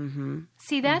 Mm-hmm.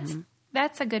 See,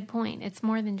 that's a good point. It's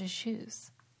more than just shoes.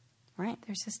 Right.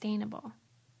 They're sustainable.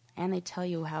 And they tell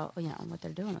you what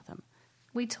they're doing with them.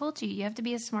 We told you have to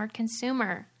be a smart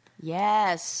consumer.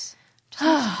 Yes. Just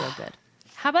makes you feel good.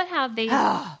 How about how they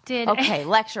did... Okay,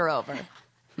 lecture over.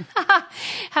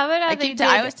 How about how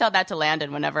I always tell that to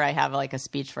Landon whenever I have like a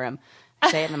speech for him.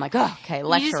 I say it and I'm like, oh, okay, lecture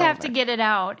over. You just have to get it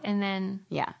out and then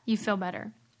you feel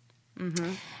better.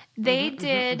 Mm-hmm. They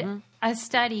did a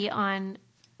study on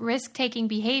risk-taking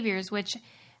behaviors, which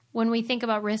when we think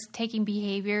about risk-taking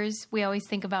behaviors, we always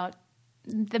think about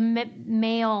the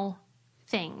male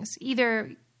things,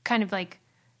 either kind of like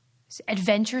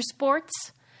adventure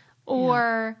sports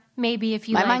or maybe if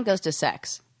you My mind goes to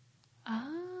sex. Oh,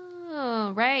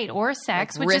 Oh, right. Or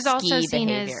sex, Like which is also risky seen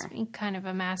behavior. as kind of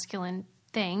a masculine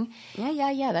thing.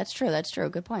 Yeah. That's true.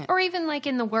 Good point. Or even like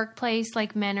in the workplace,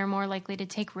 like men are more likely to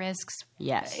take risks.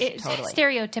 Yes, totally.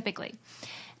 Stereotypically.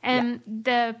 And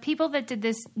the people that did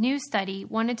this new study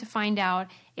wanted to find out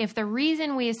if the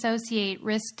reason we associate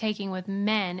risk taking with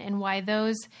men and why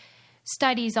those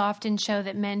studies often show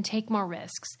that men take more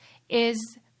risks is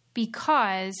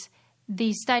because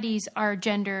these studies are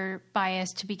gender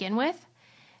biased to begin with.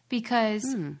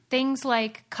 Because things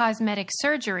like cosmetic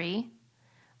surgery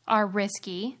are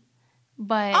risky,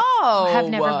 but have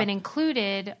never been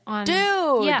included on...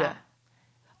 Dude! Yeah.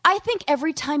 I think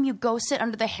every time you go sit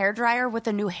under the hairdryer with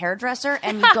a new hairdresser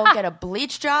and you go get a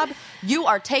bleach job, you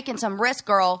are taking some risk,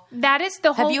 girl. That is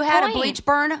the whole point. Have you had a bleach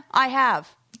burn? I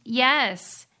have.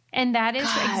 Yes. And that is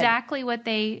exactly what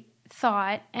they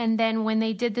thought. And then when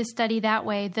they did the study that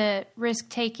way, the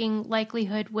risk-taking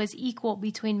likelihood was equal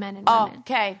between men and women.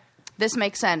 Okay. This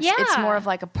makes sense. Yeah. It's more of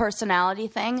like a personality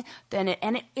thing than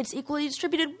it's equally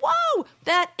distributed. Whoa!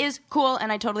 That is cool,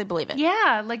 and I totally believe it.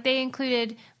 Yeah, like they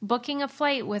included booking a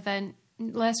flight with a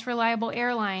less reliable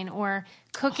airline or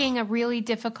cooking a really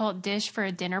difficult dish for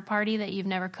a dinner party that you've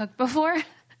never cooked before.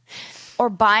 Or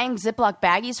buying Ziploc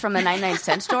baggies from the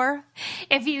 99-cent store.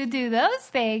 If you do those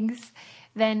things,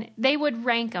 then they would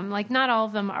rank them. Like not all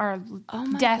of them are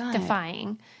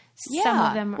death-defying. Yeah. Some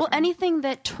of them Well, anything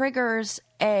that triggers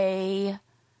kind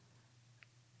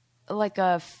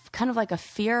of like a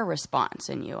fear response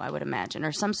in you, I would imagine,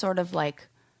 or some sort of like,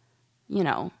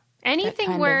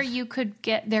 anything where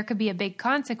there could be a big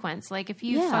consequence. Like if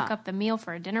you fuck up the meal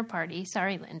for a dinner party,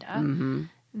 sorry, Linda,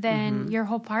 then your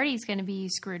whole party is going to be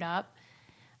screwed up.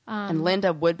 And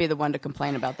Linda would be the one to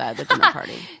complain about that at the dinner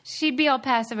party. She'd be all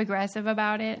passive aggressive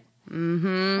about it.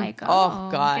 Mm-hmm. Like, oh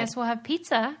God, guess we'll have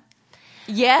pizza.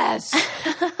 Yes.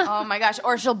 Oh my gosh.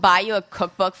 Or she'll buy you a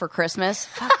cookbook for Christmas.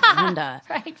 Fuck Linda.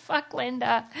 Right. Fuck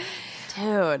Linda.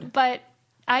 Dude. But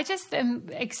I just am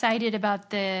excited about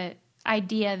the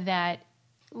idea that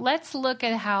let's look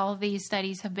at how these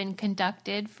studies have been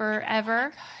conducted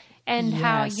forever and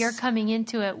how you're coming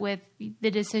into it with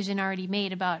the decision already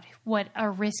made about what a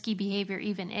risky behavior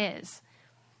even is.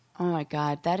 Oh my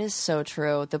God. That is so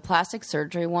true. The plastic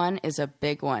surgery one is a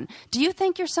big one. Do you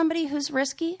think you're somebody who's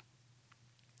risky?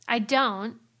 I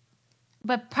don't,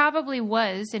 but probably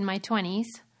was in my 20s.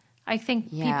 I think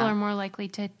people are more likely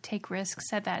to take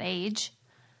risks at that age.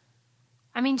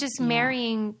 I mean, just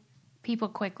marrying people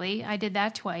quickly. I did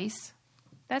that twice.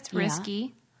 That's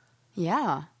risky.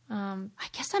 Yeah. I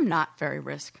guess I'm not very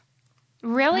risk.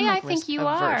 Really? I think you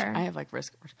are. I have like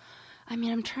risk. I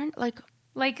mean, I'm trying like,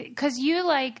 because you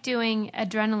like doing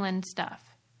adrenaline stuff.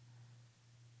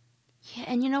 Yeah.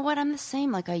 And you know what? I'm the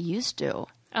same like I used to.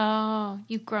 Oh,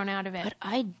 you've grown out of it. But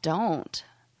I don't.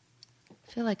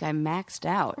 I feel like I maxed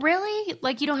out. Really?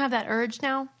 Like you don't have that urge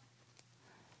now?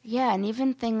 Yeah, and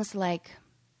even things like,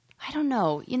 I don't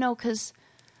know, because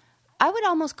I would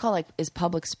almost call is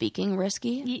public speaking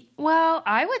risky? Well,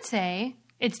 I would say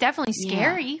it's definitely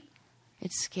scary. Yeah.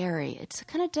 It's scary. It's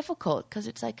kind of difficult because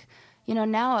it's like,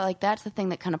 now like that's the thing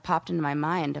that kind of popped into my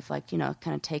mind of like, kind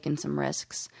of taking some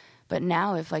risks. But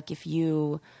now if I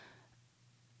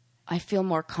feel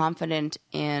more confident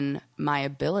in my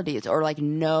abilities or like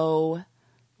know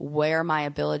where my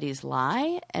abilities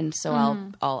lie. And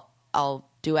so I'll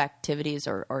do activities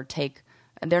or take,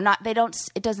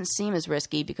 it doesn't seem as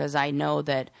risky because I know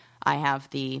that I have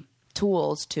the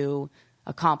tools to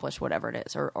accomplish whatever it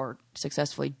is or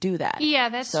successfully do that. Yeah,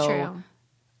 that's true.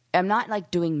 I'm not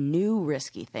like doing new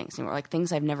risky things anymore, like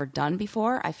things I've never done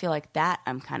before. I feel like that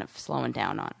I'm kind of slowing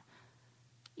down on.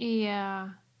 Yeah.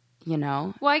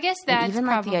 Well, I guess that's even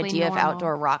like the idea normal. of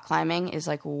outdoor rock climbing is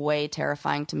like way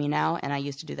terrifying to me now, and I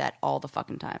used to do that all the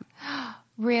fucking time.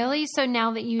 Really? So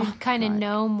now that you kind of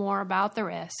know more about the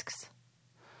risks,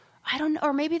 I don't know,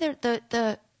 or maybe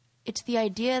it's the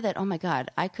idea that, oh my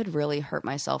God, I could really hurt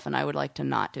myself, and I would like to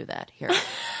not do that here.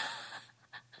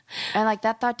 And like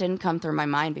that thought didn't come through my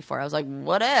mind before. I was like,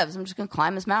 whatevs, I'm just gonna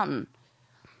climb this mountain.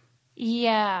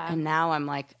 Yeah. And now I'm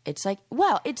like, it's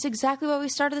exactly what we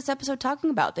started this episode talking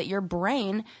about, that your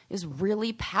brain is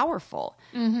really powerful.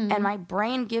 Mm-hmm. And my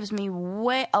brain gives me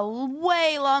a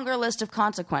way longer list of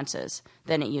consequences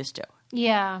than it used to.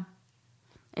 Yeah.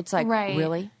 It's like,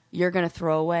 really? You're going to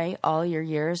throw away all your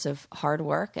years of hard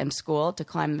work and school to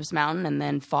climb this mountain and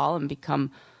then fall and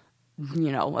become,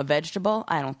 a vegetable?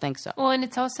 I don't think so. Well, and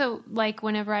it's also like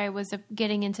whenever I was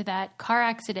getting into that car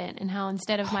accident and how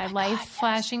instead of my life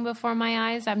flashing before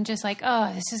my eyes, I'm just like,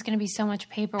 oh, this is going to be so much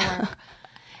paperwork.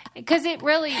 Because it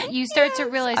really, you start to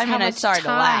realize how much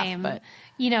time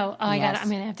I'm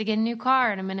going to have to get a new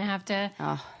car and I'm going to have to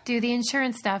do the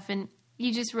insurance stuff. And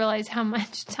you just realize how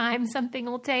much time something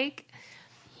will take.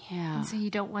 Yeah. And so you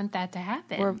don't want that to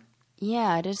happen.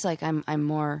 It is like I'm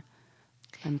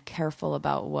careful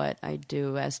about what I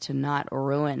do as to not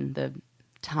ruin the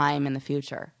time in the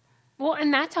future. Well,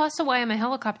 and that's also why I'm a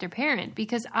helicopter parent,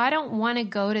 because I don't want to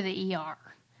go to the ER.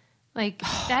 Like,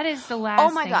 that is the last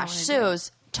thing Oh my gosh,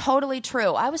 Suze, totally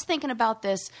true. I was thinking about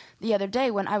this the other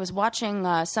day when I was watching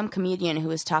some comedian who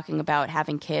was talking about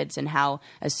having kids and how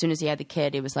as soon as he had the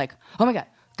kid, he was like, oh my God,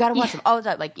 gotta watch them all the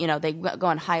time. Like, they go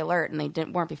on high alert and they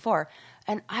weren't before.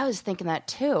 And I was thinking that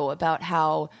too, about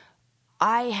how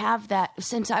I have that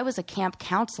since I was a camp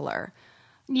counselor.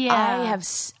 Yeah.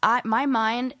 My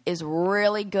mind is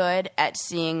really good at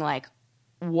seeing like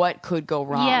what could go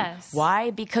wrong. Yes.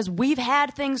 Why? Because we've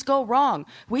had things go wrong.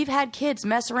 We've had kids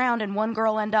mess around and one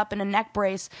girl end up in a neck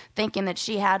brace thinking that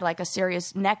she had like a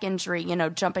serious neck injury,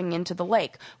 jumping into the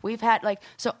lake. We've had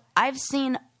so I've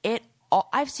seen it all.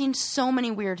 I've seen so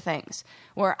many weird things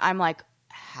where I'm like,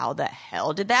 how the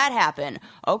hell did that happen?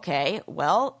 Okay,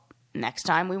 well, next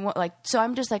time we want so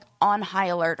I'm just like on high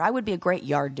alert. I would be a great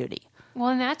yard duty. Well,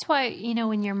 and that's why,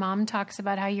 when your mom talks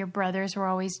about how your brothers were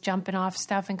always jumping off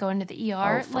stuff and going to the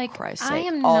ER, for Christ's sake, I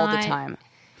am all not, the time.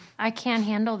 I can't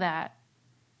handle that.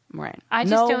 Right. I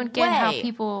just don't get how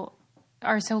people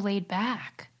are so laid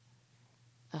back.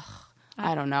 Ugh,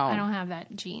 I don't know. I don't have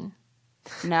that gene.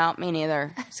 No, me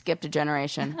neither. Skipped a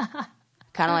generation.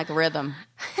 Kind of like a rhythm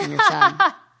in your son.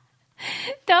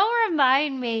 Don't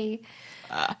remind me.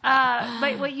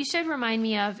 But what you should remind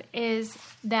me of is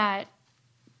that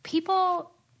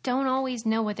people don't always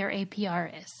know what their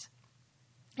APR is.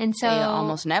 And so they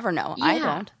almost never know. Yeah, I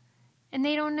don't. And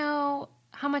they don't know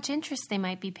how much interest they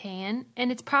might be paying.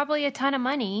 And it's probably a ton of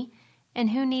money. And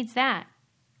who needs that?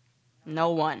 No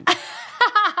one.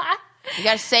 You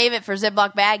got to save it for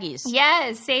Ziploc baggies.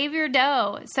 Yes, save your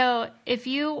dough. So if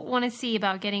you want to see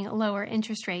about getting a lower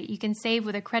interest rate, you can save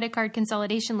with a credit card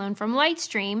consolidation loan from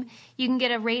Lightstream. You can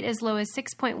get a rate as low as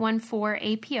 6.14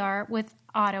 APR with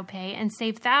autopay and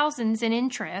save thousands in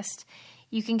interest.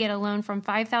 You can get a loan from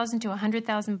 $5,000 to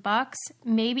 $100,000,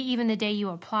 maybe even the day you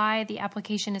apply. The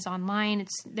application is online.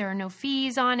 There are no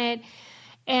fees on it.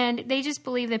 And they just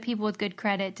believe that people with good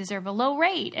credit deserve a low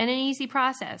rate and an easy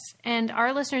process. And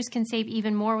our listeners can save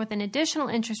even more with an additional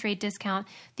interest rate discount.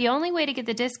 The only way to get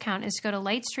the discount is to go to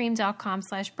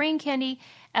lightstream.com/braincandy,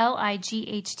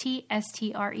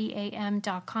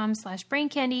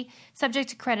 lightstream.com/braincandy. Subject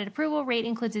to credit approval. Rate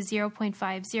includes a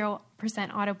 0.50%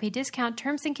 autopay discount.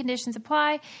 Terms and conditions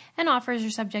apply, and offers are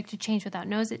subject to change without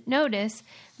notice.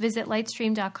 Visit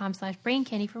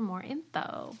lightstream.com/braincandy for more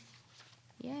info.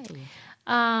 Yay.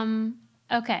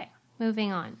 Okay,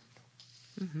 moving on.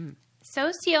 Mm-hmm.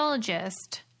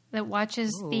 Sociologist that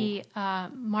watches the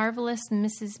Marvelous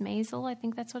Mrs. Maisel, I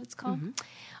think that's what it's called,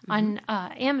 on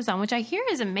Amazon, which I hear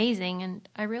is amazing, and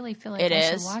I really feel like I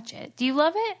should watch it. Do you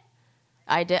love it?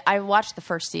 I did. I watched the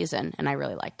first season, and I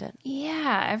really liked it.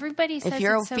 Yeah, everybody says if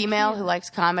you're it's a female cute. who likes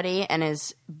comedy and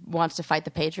wants to fight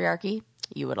the patriarchy,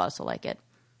 you would also like it.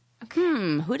 Okay.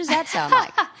 Who does that sound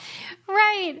like?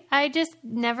 Right. I just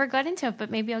never got into it, but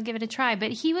maybe I'll give it a try.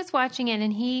 But he was watching it,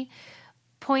 and he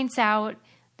points out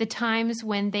the times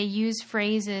when they use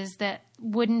phrases that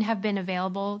wouldn't have been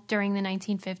available during the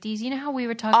 1950s. You know how we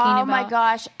were talking about... Oh, my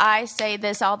gosh. I say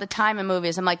this all the time in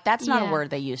movies. I'm like, that's not a word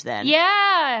they use then.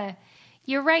 Yeah.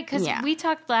 You're right, because we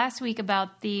talked last week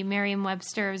about the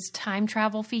Merriam-Webster's time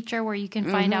travel feature where you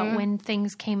can find out when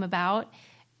things came about,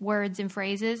 words and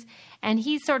phrases. And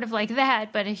he's sort of like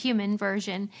that, but a human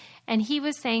version. And he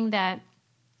was saying that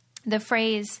the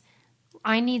phrase,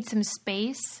 I need some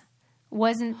space,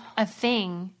 wasn't a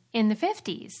thing in the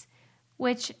 50s,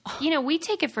 which, we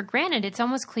take it for granted. It's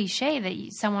almost cliche that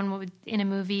someone would, in a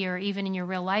movie or even in your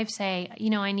real life, say,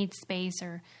 I need space,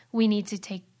 or we need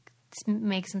to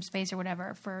make some space or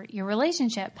whatever for your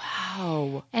relationship.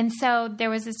 Wow. And so there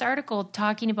was this article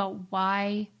talking about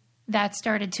why that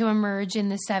started to emerge in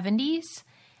the 70s.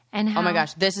 And how, oh my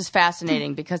gosh, this is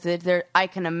fascinating because I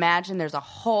can imagine there's a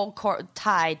whole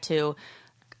tied to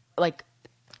like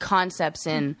concepts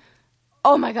in,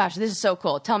 oh my gosh, this is so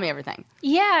cool. Tell me everything.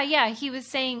 Yeah. He was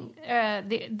saying,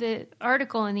 the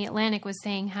article in The Atlantic was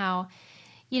saying how,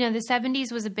 the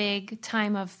 70s was a big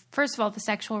time of, first of all, the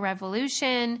sexual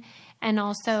revolution and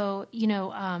also,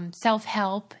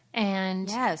 self-help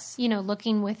and,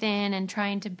 looking within and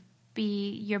trying to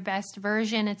be your best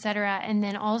version, et cetera. And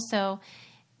then also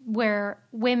where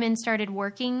women started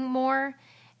working more.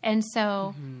 And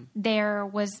so there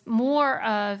was more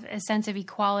of a sense of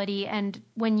equality. And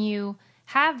when you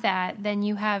have that, then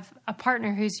you have a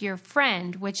partner who's your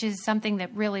friend, which is something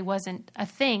that really wasn't a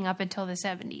thing up until the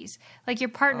 70s. Like your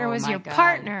partner was your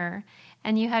partner,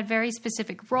 and you had very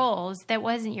specific roles. That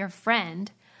wasn't your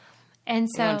friend. And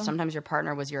so and sometimes your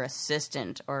partner was your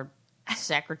assistant or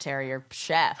secretary or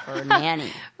chef or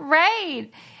nanny. Right.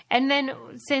 And then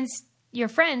since you're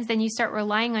friends, then you start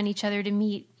relying on each other to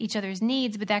meet each other's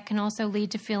needs, but that can also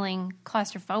lead to feeling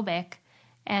claustrophobic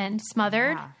and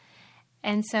smothered. Yeah.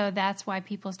 And so that's why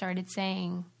people started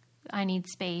saying, I need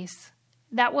space.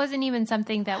 That wasn't even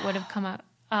something that would have come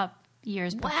up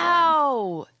years before.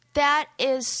 Wow. That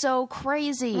is so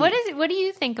crazy. What do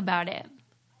you think about it?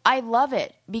 I love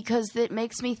it because it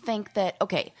makes me think that,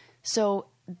 okay, so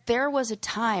there was a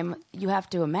time, you have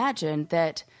to imagine,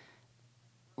 that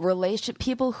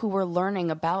people who were learning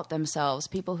about themselves,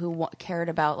 people who cared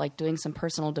about like doing some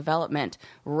personal development,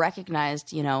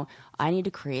 recognized, I need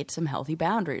to create some healthy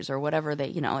boundaries or whatever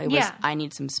I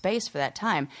need some space for that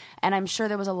time. And I'm sure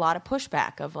there was a lot of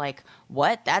pushback of like,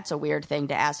 what? That's a weird thing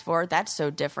to ask for. That's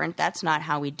so different. That's not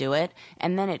how we do it.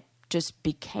 And then it just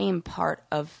became part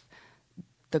of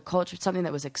the culture, something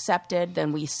that was accepted.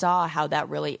 Then we saw how that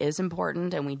really is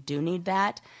important and we do need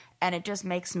that. And it just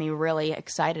makes me really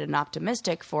excited and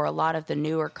optimistic for a lot of the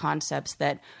newer concepts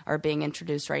that are being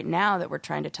introduced right now that we're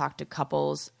trying to talk to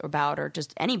couples about, or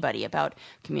just anybody about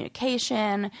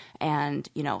communication and,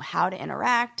 how to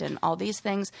interact and all these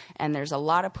things. And there's a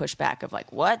lot of pushback of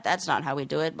like, what? That's not how we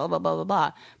do it, blah, blah, blah, blah,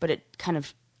 blah. But it kind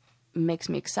of makes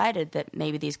me excited that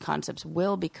maybe these concepts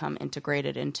will become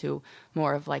integrated into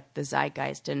more of like the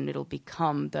zeitgeist and it'll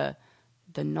become the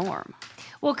norm.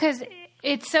 Well, because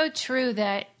it's so true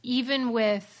that even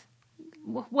with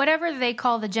whatever they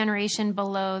call the generation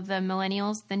below the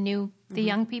millennials, the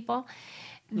young people,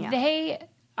 they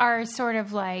are sort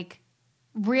of like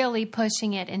really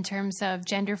pushing it in terms of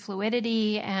gender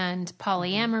fluidity and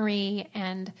polyamory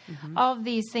and all of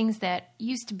these things that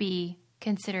used to be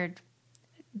considered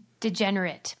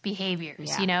degenerate behaviors,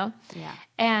 Yeah.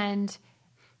 And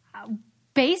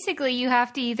basically, you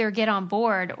have to either get on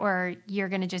board or you're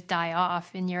going to just die off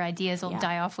and your ideas will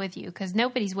die off with you because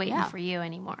nobody's waiting for you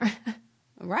anymore.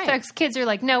 Right. So kids are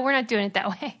like, no, we're not doing it that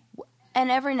way.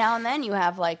 And every now and then you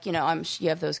have like, you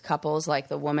have those couples like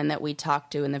the woman that we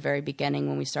talked to in the very beginning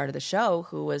when we started the show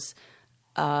who was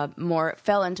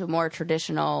fell into a more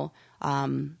traditional,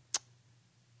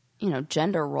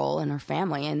 gender role in her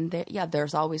family. And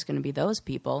there's always going to be those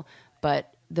people,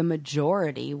 but the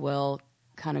majority will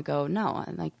kind of go, no,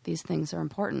 like these things are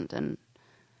important, and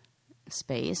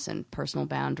space and personal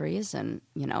boundaries and,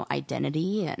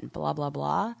 identity and blah, blah,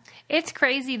 blah. It's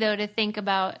crazy though to think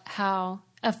about how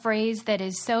a phrase that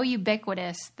is so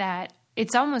ubiquitous that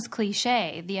it's almost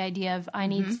cliche, the idea of I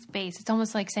need space. It's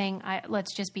almost like saying,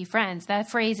 let's just be friends. That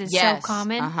phrase is so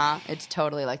common. It's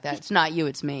totally like that. It's not you,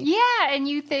 it's me. Yeah. And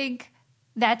you think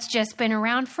that's just been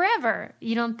around forever.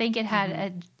 You don't think it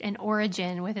had an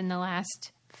origin within the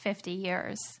last 50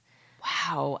 years.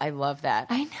 Wow, I love that.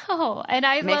 I know. And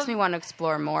it makes me want to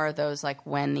explore more of those, like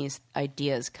when these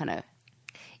ideas kind of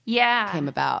came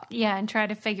about. Yeah, and try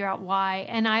to figure out why.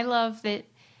 And I love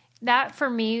that for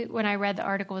me, when I read the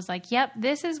article, was like, yep,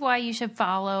 this is why you should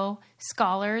follow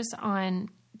scholars on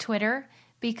Twitter,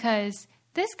 because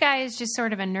this guy is just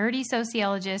sort of a nerdy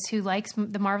sociologist who likes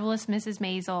The Marvelous Mrs.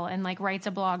 Maisel and like writes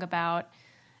a blog about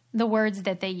the words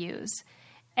that they use.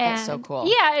 And, that's so cool.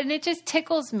 Yeah, and it just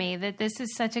tickles me that this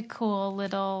is such a cool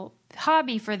little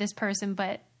hobby for this person,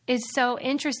 but is so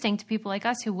interesting to people like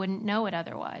us who wouldn't know it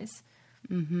otherwise.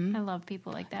 I love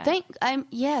people like that.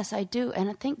 Yes, I do.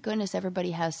 And thank goodness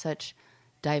everybody has such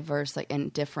diverse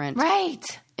and different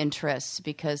interests,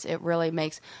 because it really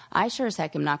makes... I sure as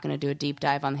heck am not going to do a deep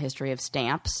dive on the history of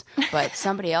stamps, but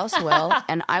somebody else will,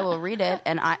 and I will read it,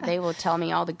 and they will tell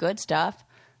me all the good stuff.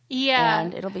 Yeah.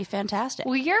 And it'll be fantastic.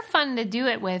 Well, you're fun to do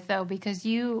it with, though, because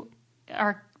you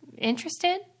are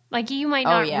interested. Like, you might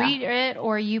not read it,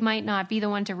 or you might not be the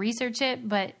one to research it,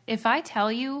 but if I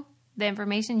tell you the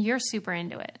information, you're super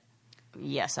into it.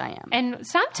 Yes, I am. And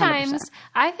sometimes 100%.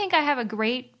 I think I have a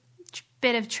great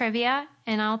bit of trivia,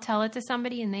 and I'll tell it to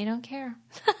somebody, and they don't care.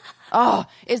 Oh,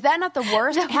 is that not the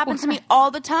worst? It happens to me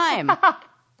all the time.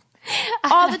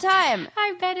 All the time.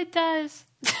 I bet it does.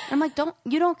 I'm like,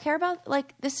 you don't care about,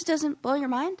 like, this doesn't blow your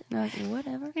mind? And they're like,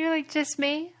 whatever. You're like, just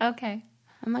me? Okay.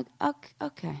 I'm like,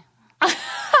 okay.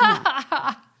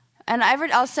 Yeah. And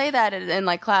I'll say that in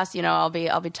like class, I'll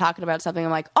be talking about something.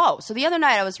 I'm like, oh, so the other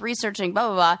night I was researching blah,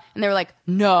 blah, blah. And they were like,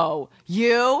 no,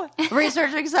 you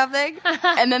researching something?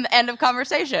 And then the end of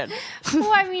conversation.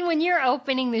 Well, I mean, when you're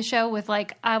opening the show with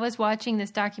like, I was watching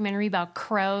this documentary about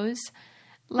crows,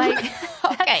 Like,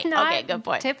 Okay, that's not okay, good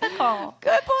point. typical.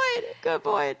 Good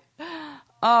point.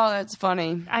 Oh, that's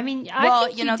funny. I mean, I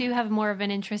think you do have more of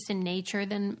an interest in nature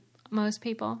than most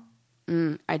people.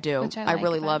 I do. Which I I like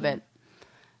really about love you. it.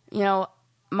 You know,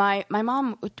 my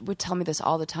mom would tell me this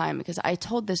all the time because I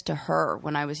told this to her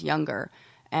when I was younger,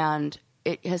 and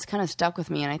it has kind of stuck with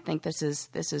me. And I think this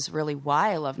is really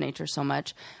why I love nature so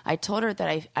much. I told her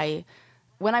that I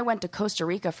when I went to Costa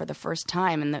Rica for the first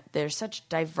time, and there's such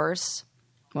diverse,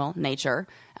 nature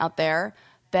out there,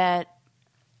 that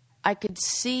I could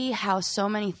see how so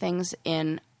many things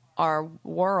in our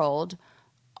world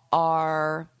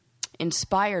are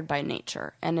inspired by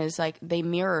nature, and is like they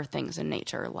mirror things in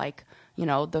nature. Like,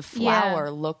 the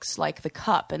flower looks like the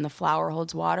cup, and the flower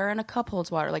holds water, and a cup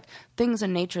holds water. Like things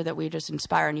in nature that we just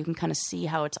inspire, and you can kind of see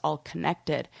how it's all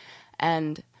connected.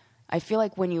 And I feel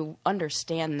like when you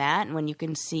understand that, and when you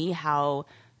can see how,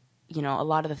 a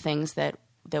lot of the things that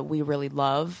we really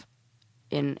love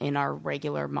in our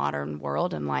regular modern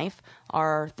world and life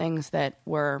are things that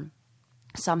were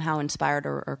somehow inspired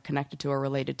or connected to or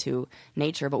related to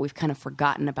nature, but we've kind of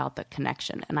forgotten about the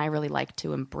connection. And I really like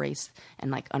to embrace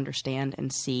and understand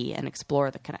and see and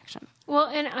explore the connection. Well,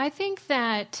 and I think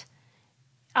that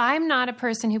I'm not a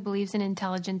person who believes in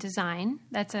intelligent design.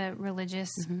 That's a religious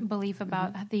belief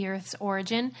about the Earth's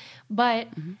origin. But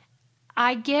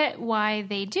I get why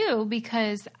they do,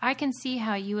 because I can see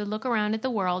how you would look around at the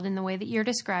world in the way that you're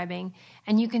describing,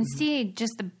 and you can see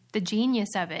just the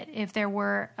genius of it if there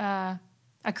were a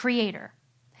creator.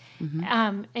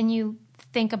 And you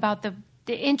think about the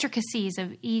intricacies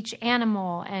of each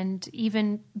animal and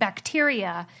even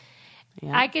bacteria.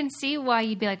 Yeah. I can see why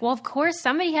you'd be like, well, of course,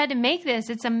 somebody had to make this.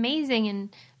 It's amazing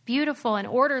and beautiful and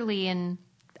orderly. And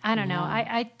I don't know.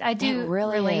 I do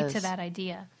really relate to that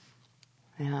idea.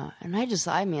 Yeah. And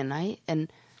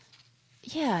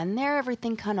and there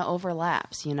everything kind of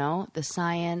overlaps, the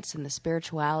science and the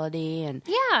spirituality. And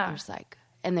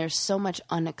there's so much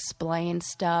unexplained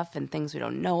stuff and things we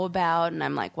don't know about. And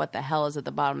I'm like, what the hell is at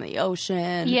the bottom of the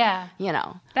ocean? Yeah.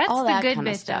 That's all the good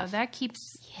bit, though. That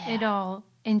keeps it all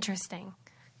interesting,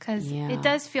 because it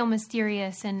does feel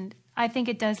mysterious, and I think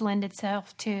it does lend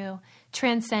itself to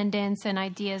transcendence and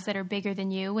ideas that are bigger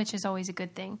than you, which is always a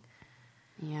good thing.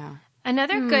 Yeah.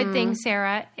 Another good thing,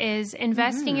 Sarah, is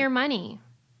investing your money.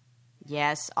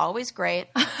 Yes, always great.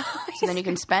 So then you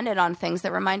can spend it on things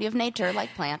that remind you of nature,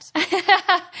 like plants.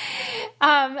 A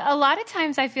lot of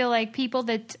times I feel like people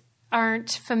that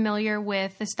aren't familiar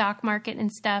with the stock market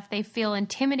and stuff, they feel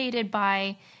intimidated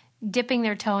by dipping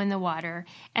their toe in the water.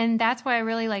 And that's why I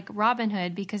really like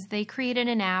Robinhood, because they created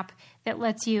an app that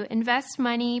lets you invest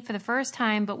money for the first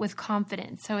time, but with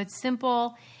confidence. So it's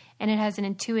simple, and it has an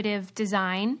intuitive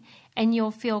design, and you'll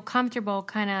feel comfortable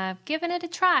kind of giving it a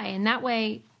try. And that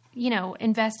way,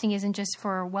 investing isn't just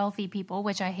for wealthy people,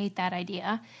 which I hate that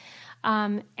idea.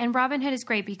 And Robinhood is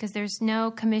great because there's no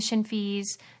commission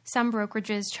fees. Some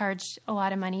brokerages charge a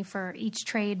lot of money for each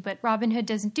trade, but Robinhood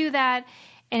doesn't do that.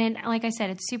 And like I said,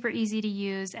 it's super easy to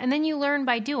use. And then you learn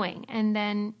by doing, and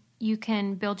then you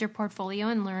can build your portfolio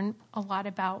and learn a lot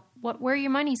about where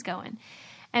your money's going.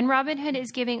 And Robinhood is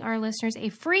giving our listeners a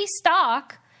free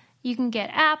stock. You can get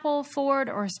Apple, Ford,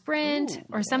 or Sprint,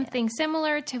 or something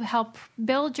similar to help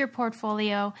build your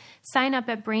portfolio. Sign up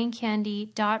at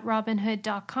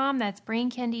braincandy.robinhood.com. That's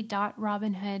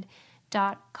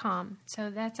braincandy.robinhood.com. So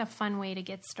that's a fun way to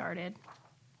get started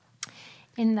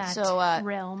in that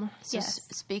realm. So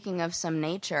speaking of some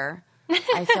nature,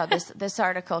 I saw this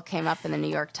article came up in the New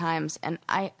York Times, and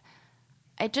I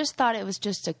just thought it was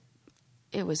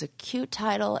it was a cute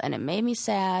title, and it made me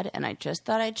sad, and I just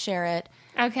thought I'd share it.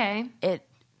 Okay.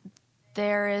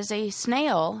 There is a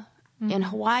snail in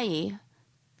Hawaii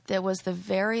that was the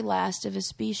very last of his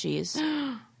species,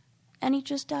 and he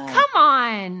just died. Come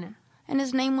on! And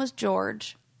his name was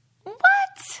George.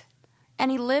 What?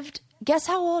 And he lived, guess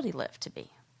how old he lived to be?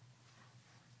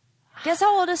 Guess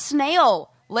how old a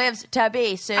snail lives to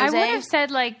be, Susie? I would have said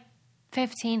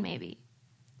 15 maybe.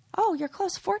 Oh, you're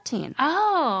close, 14.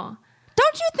 Oh.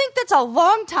 Don't you think that's a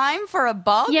long time for a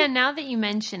bug? Yeah, now that you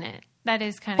mention it, that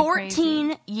is kind of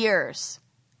 14 years.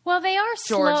 Well, they are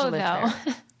slow, though.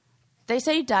 They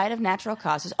say he died of natural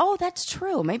causes. Oh, that's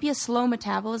true. Maybe a slow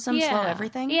metabolism, slow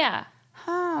everything? Yeah.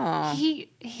 Huh. What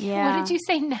did you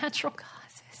say, natural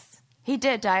causes? He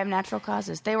did die of natural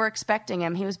causes. They were expecting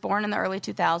him. He was born in the early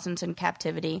 2000s in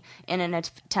captivity in an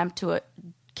attempt to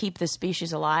keep the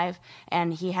species alive.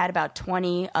 And he had about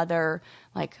 20 other,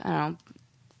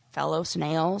 fellow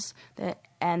snails,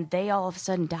 and they all of a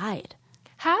sudden died.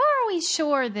 How are we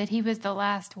sure that he was the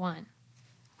last one?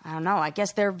 I don't know. I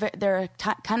guess they're a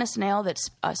kind of snail that's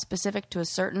specific to a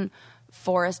certain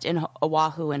forest in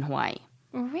Oahu in Hawaii.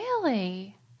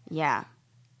 Really? Yeah.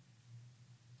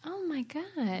 Oh my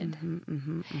God.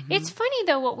 It's funny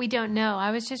though what we don't know.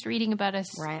 I was just reading about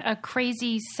a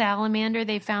crazy salamander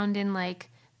they found in like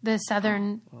the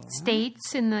southern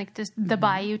states in like the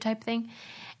bayou type thing.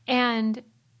 And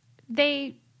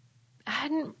they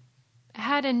hadn't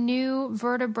had a new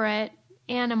vertebrate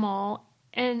animal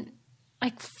in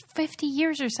like 50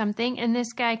 years or something. And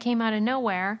this guy came out of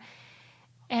nowhere.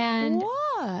 And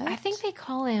what? I think they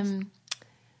call him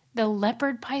the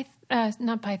leopard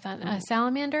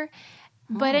salamander.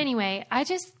 But anyway, I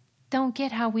just don't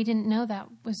get how we didn't know that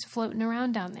was floating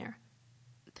around down there.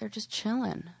 They're just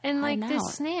chilling. And like this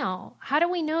snail, how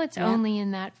do we know it's only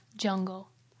in that jungle?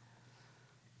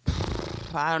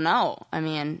 I don't know. I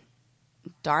mean,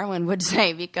 Darwin would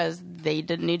say because they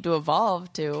didn't need to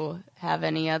evolve to have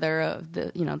any other of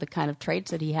the kind of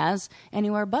traits that he has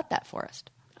anywhere but that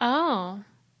forest. Oh,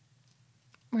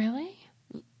 really?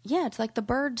 Yeah, it's like the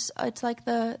birds. It's like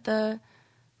the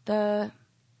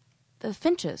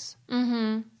finches.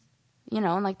 Mm-hmm.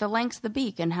 And like the lengths of the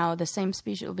beak and how the same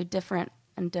species will be different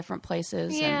in different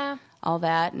places and all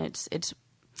that. And it's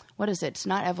what is it? It's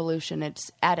not evolution. It's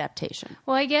adaptation.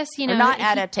 Well, I guess, or not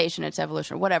adaptation. It's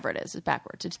evolution. Whatever it is. It's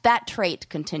backwards. It's that trait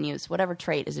continues. Whatever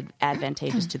trait is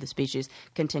advantageous to the species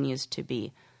continues to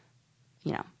be,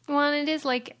 Well, and it is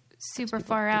like super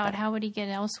far out. How would he get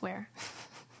elsewhere?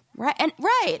 Right.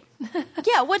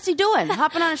 Yeah, what's he doing?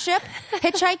 Hopping on a ship?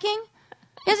 Hitchhiking?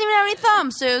 He doesn't even have any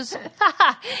thumbs, Suze. He doesn't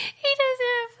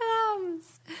have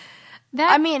thumbs.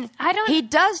 He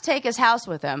does take his house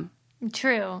with him.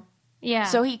 True. Yeah.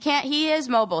 So he is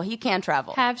mobile. He can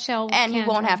travel. And he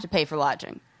won't have to pay for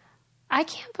lodging. I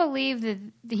can't believe that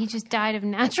he just died of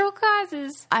natural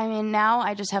causes. I mean, now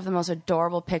I just have the most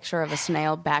adorable picture of a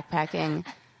snail backpacking.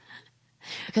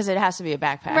 Because it has to be a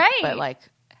backpack. Right. But like,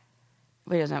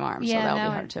 he doesn't have arms, so that'll be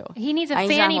hard too. He needs a fanny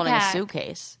pack. He's not holding pack. a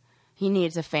suitcase. He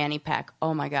needs a fanny pack.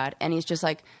 Oh my God. And he's just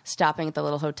like stopping at the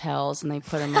little hotels and they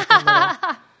put him like a little,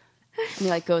 and he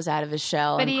like goes out of his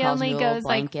shell but and he crawls only into a goes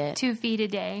blanket. like 2 feet a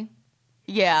day.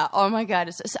 Yeah. Oh my God.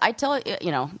 I tell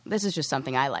you, this is just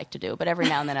something I like to do, but every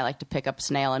now and then I like to pick up a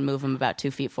snail and move him about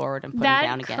 2 feet forward and put him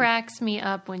down again. That cracks me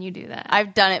up when you do that.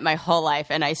 I've done it my whole life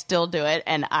and I still do it.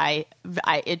 And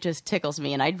it just tickles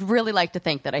me. And I'd really like to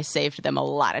think that I saved them a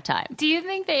lot of time. Do you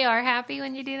think they are happy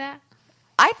when you do that?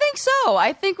 I think so.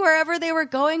 I think wherever they were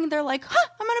going, they're like,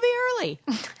 I'm going to be early.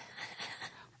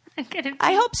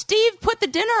 I hope Steve put the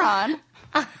dinner on.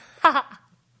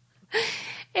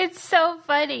 It's so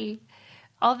funny.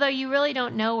 Although you really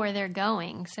don't know where they're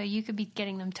going, so you could be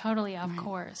getting them totally off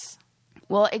course.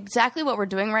 Well, exactly what we're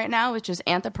doing right now, which is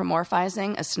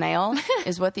anthropomorphizing a snail,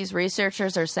 is what these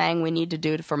researchers are saying we need to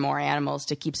do for more animals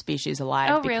to keep species alive.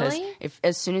 Oh, because really?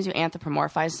 as soon as you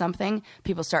anthropomorphize something,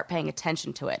 people start paying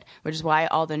attention to it, which is why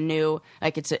all the new,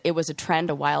 like it was a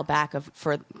trend a while back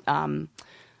for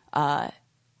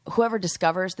whoever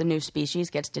discovers the new species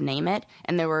gets to name it,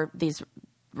 and there were these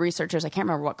researchers, I can't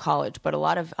remember what college, but a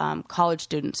lot of college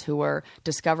students who were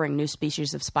discovering new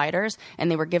species of spiders,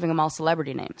 and they were giving them all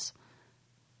celebrity names.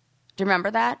 Do you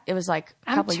remember that? It was like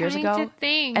a couple years ago. To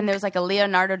think. And there was like a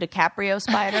Leonardo DiCaprio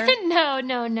spider.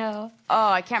 No. Oh,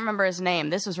 I can't remember his name.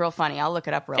 This was real funny. I'll look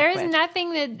it up real quick. There's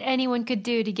nothing that anyone could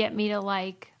do to get me to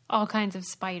like all kinds of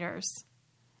spiders.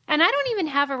 And I don't even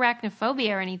have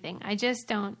arachnophobia or anything. I just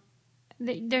don't.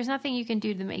 There's nothing you can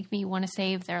do to make me want to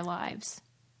save their lives.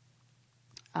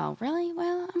 Oh, really?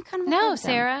 Well, I'm kind of no,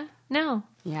 Sarah. No.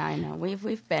 Yeah, I know.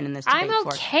 We've been in this debate I'm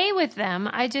okay with them.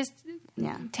 I just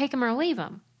take them or leave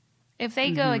them. If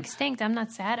they go extinct, I'm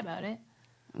not sad about it.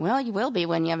 Well, you will be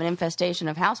when you have an infestation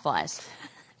of houseflies.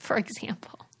 For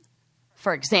example.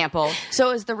 So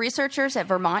it was the researchers at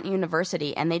Vermont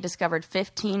University, and they discovered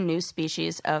 15 new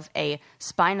species of a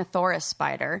Spinosaurus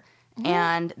spider,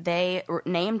 and they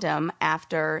named them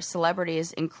after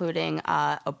celebrities, including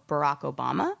Barack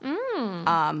Obama.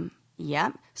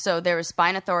 Yep. So there was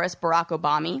Spinosaurus Barack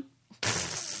Obama.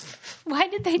 Why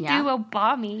did they do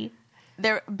Obama?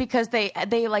 Because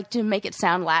they like to make it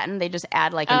sound Latin. They just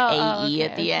add like an AE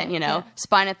at the end, Yeah.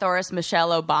 Spinosaurus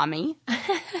Michelle Obama.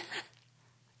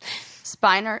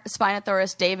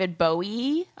 Spinosaurus David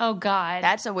Bowie. Oh, God.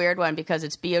 That's a weird one because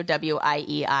it's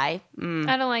Bowiei. I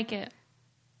don't like it.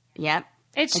 Yep.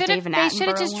 They should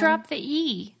have just dropped the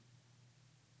E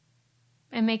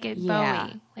and make it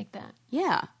Bowie like that.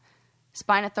 Yeah.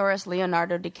 Spinosaurus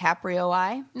Leonardo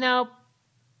DiCaprio. Nope.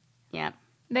 Yep.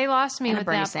 They lost me with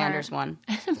Bernie that Sanders part.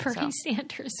 one. Bernie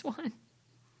Sanders one.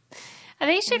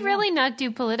 They should really not do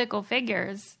political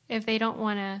figures if they don't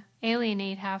want to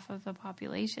alienate half of the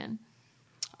population.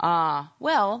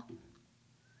 Well,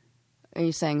 Are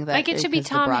you saying that? Like it should be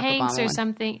Tom Barack Hanks Obama or one?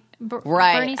 something.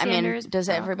 Right. Bernie Sanders. Does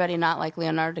everybody not like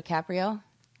Leonardo DiCaprio?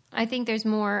 I think there's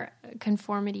more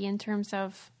conformity in terms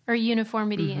of, or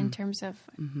uniformity in terms of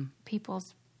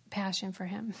people's passion for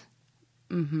him.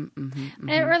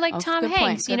 Or like Tom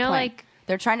Hanks, you know, like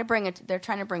they're trying to bring it. They're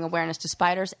trying to bring awareness to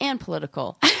spiders and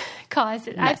political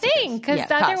causes. I think because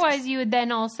otherwise you would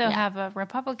then also have a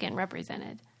Republican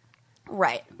represented.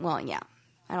 Right. Well, yeah.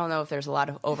 I don't know if there's a lot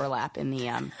of overlap in the,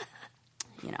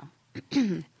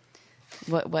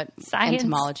 what Science.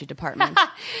 entomology department.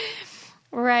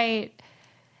 Right.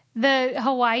 The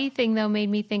Hawaii thing, though, made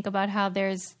me think about how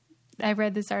I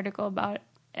read this article about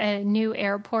a new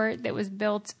airport that was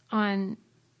built on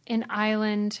an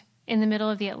island in the middle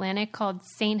of the Atlantic called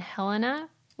St. Helena,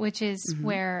 which is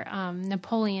where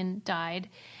Napoleon died.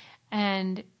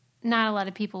 And not a lot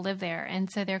of people live there.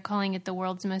 And so they're calling it the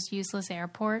world's most useless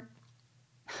airport.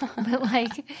 But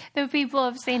like the people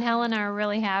of St. Helena are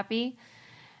really happy.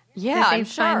 Yeah, that they I'm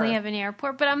sure. finally have an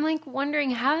airport. But I'm like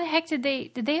wondering how the heck how did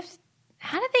they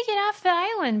get off the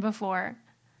island before?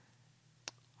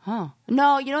 Huh.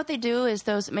 No, you know what they do is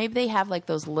maybe they have like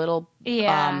those little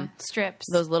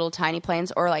strips. Those little tiny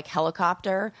planes or like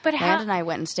helicopter. But Landon and I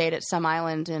went and stayed at some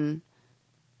island in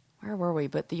where were we?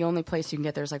 But the only place you can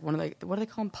get there is like one of the what do they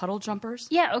call them? Puddle jumpers?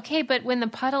 Yeah, okay, but when the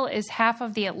puddle is half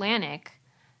of the Atlantic.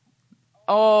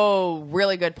 Oh,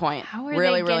 really good point. How are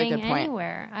really, they really getting good point.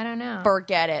 Anywhere? I don't know.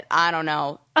 Forget it. I don't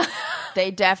know.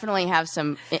 They definitely have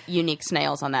some unique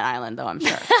snails on that island, though, I'm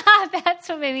sure. That's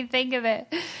what made me think of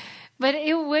it. But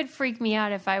it would freak me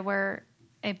out if I were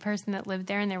a person that lived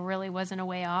there and there really wasn't a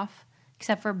way off,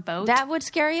 except for boat. That would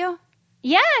scare you?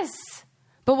 Yes.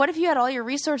 But what if you had all your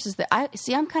resources?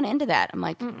 I'm kind of into that. I'm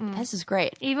like, this is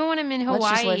great. Even when I'm in Let's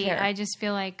just live Hawaii, here. I just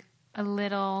feel like a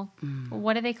little,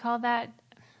 what do they call that?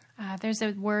 There's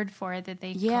a word for it that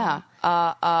they call.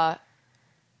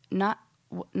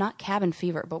 Not cabin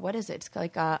fever, but what is it? It's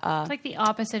like it's like the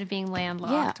opposite of being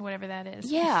landlocked, whatever that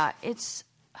is. Yeah, it's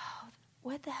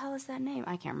what the hell is that name?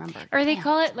 I can't remember. Or they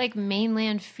call it like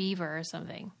mainland fever or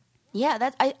something. Yeah,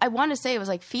 I want to say it was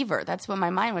like fever. That's what my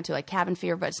mind went to, like cabin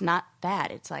fever, but it's not that.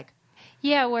 It's like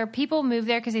where people move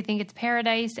there because they think it's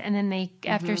paradise, and then they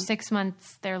after 6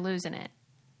 months they're losing it.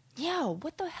 Yeah,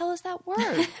 what the hell is that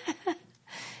word?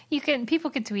 People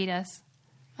could tweet us.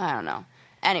 I don't know.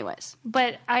 Anyways,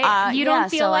 but you don't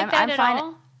feel like that at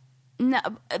all? No,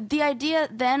 the idea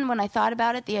then when I thought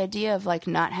about it, the idea of like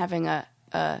not having a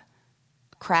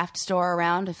craft store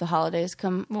around if the holidays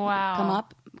come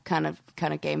up kind of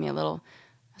gave me a little.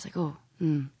 I was like, oh,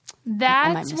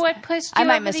 that's what pushed you. I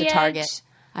might over miss the a Target. edge.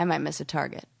 I might miss a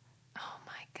Target. Oh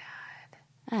my god,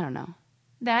 I don't know.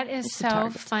 that is so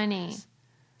funny.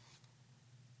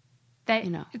 That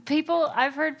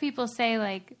I've heard people say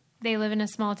like they live in a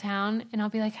small town, and I'll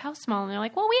be like, how small? And they're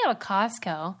like, well, we have a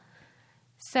Costco.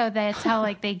 So that's how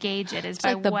like they gauge it is it's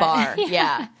by like the bar.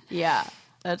 Yeah.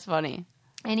 That's funny.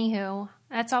 Anywho,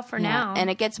 that's all for now. And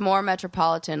it gets more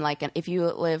metropolitan. Like if you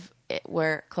live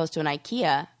close to an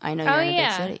IKEA, I know you're in a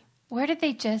big city. Where did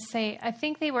they just say? I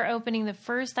think they were opening the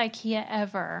first IKEA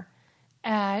ever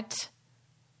at.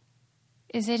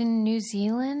 Is it in New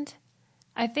Zealand?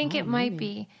 I think it might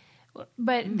be,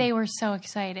 but they were so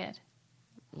excited.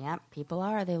 Yeah, people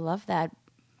are. They love that,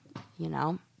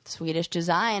 Swedish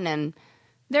design and.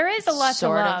 There is a lot to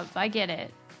love. I get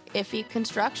it. Iffy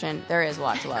construction. There is a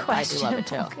lot to love. I do love it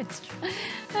too.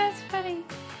 That's funny.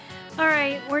 All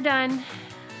right, we're done.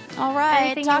 All right.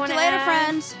 Anything Talk to you later, add?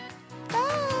 friends.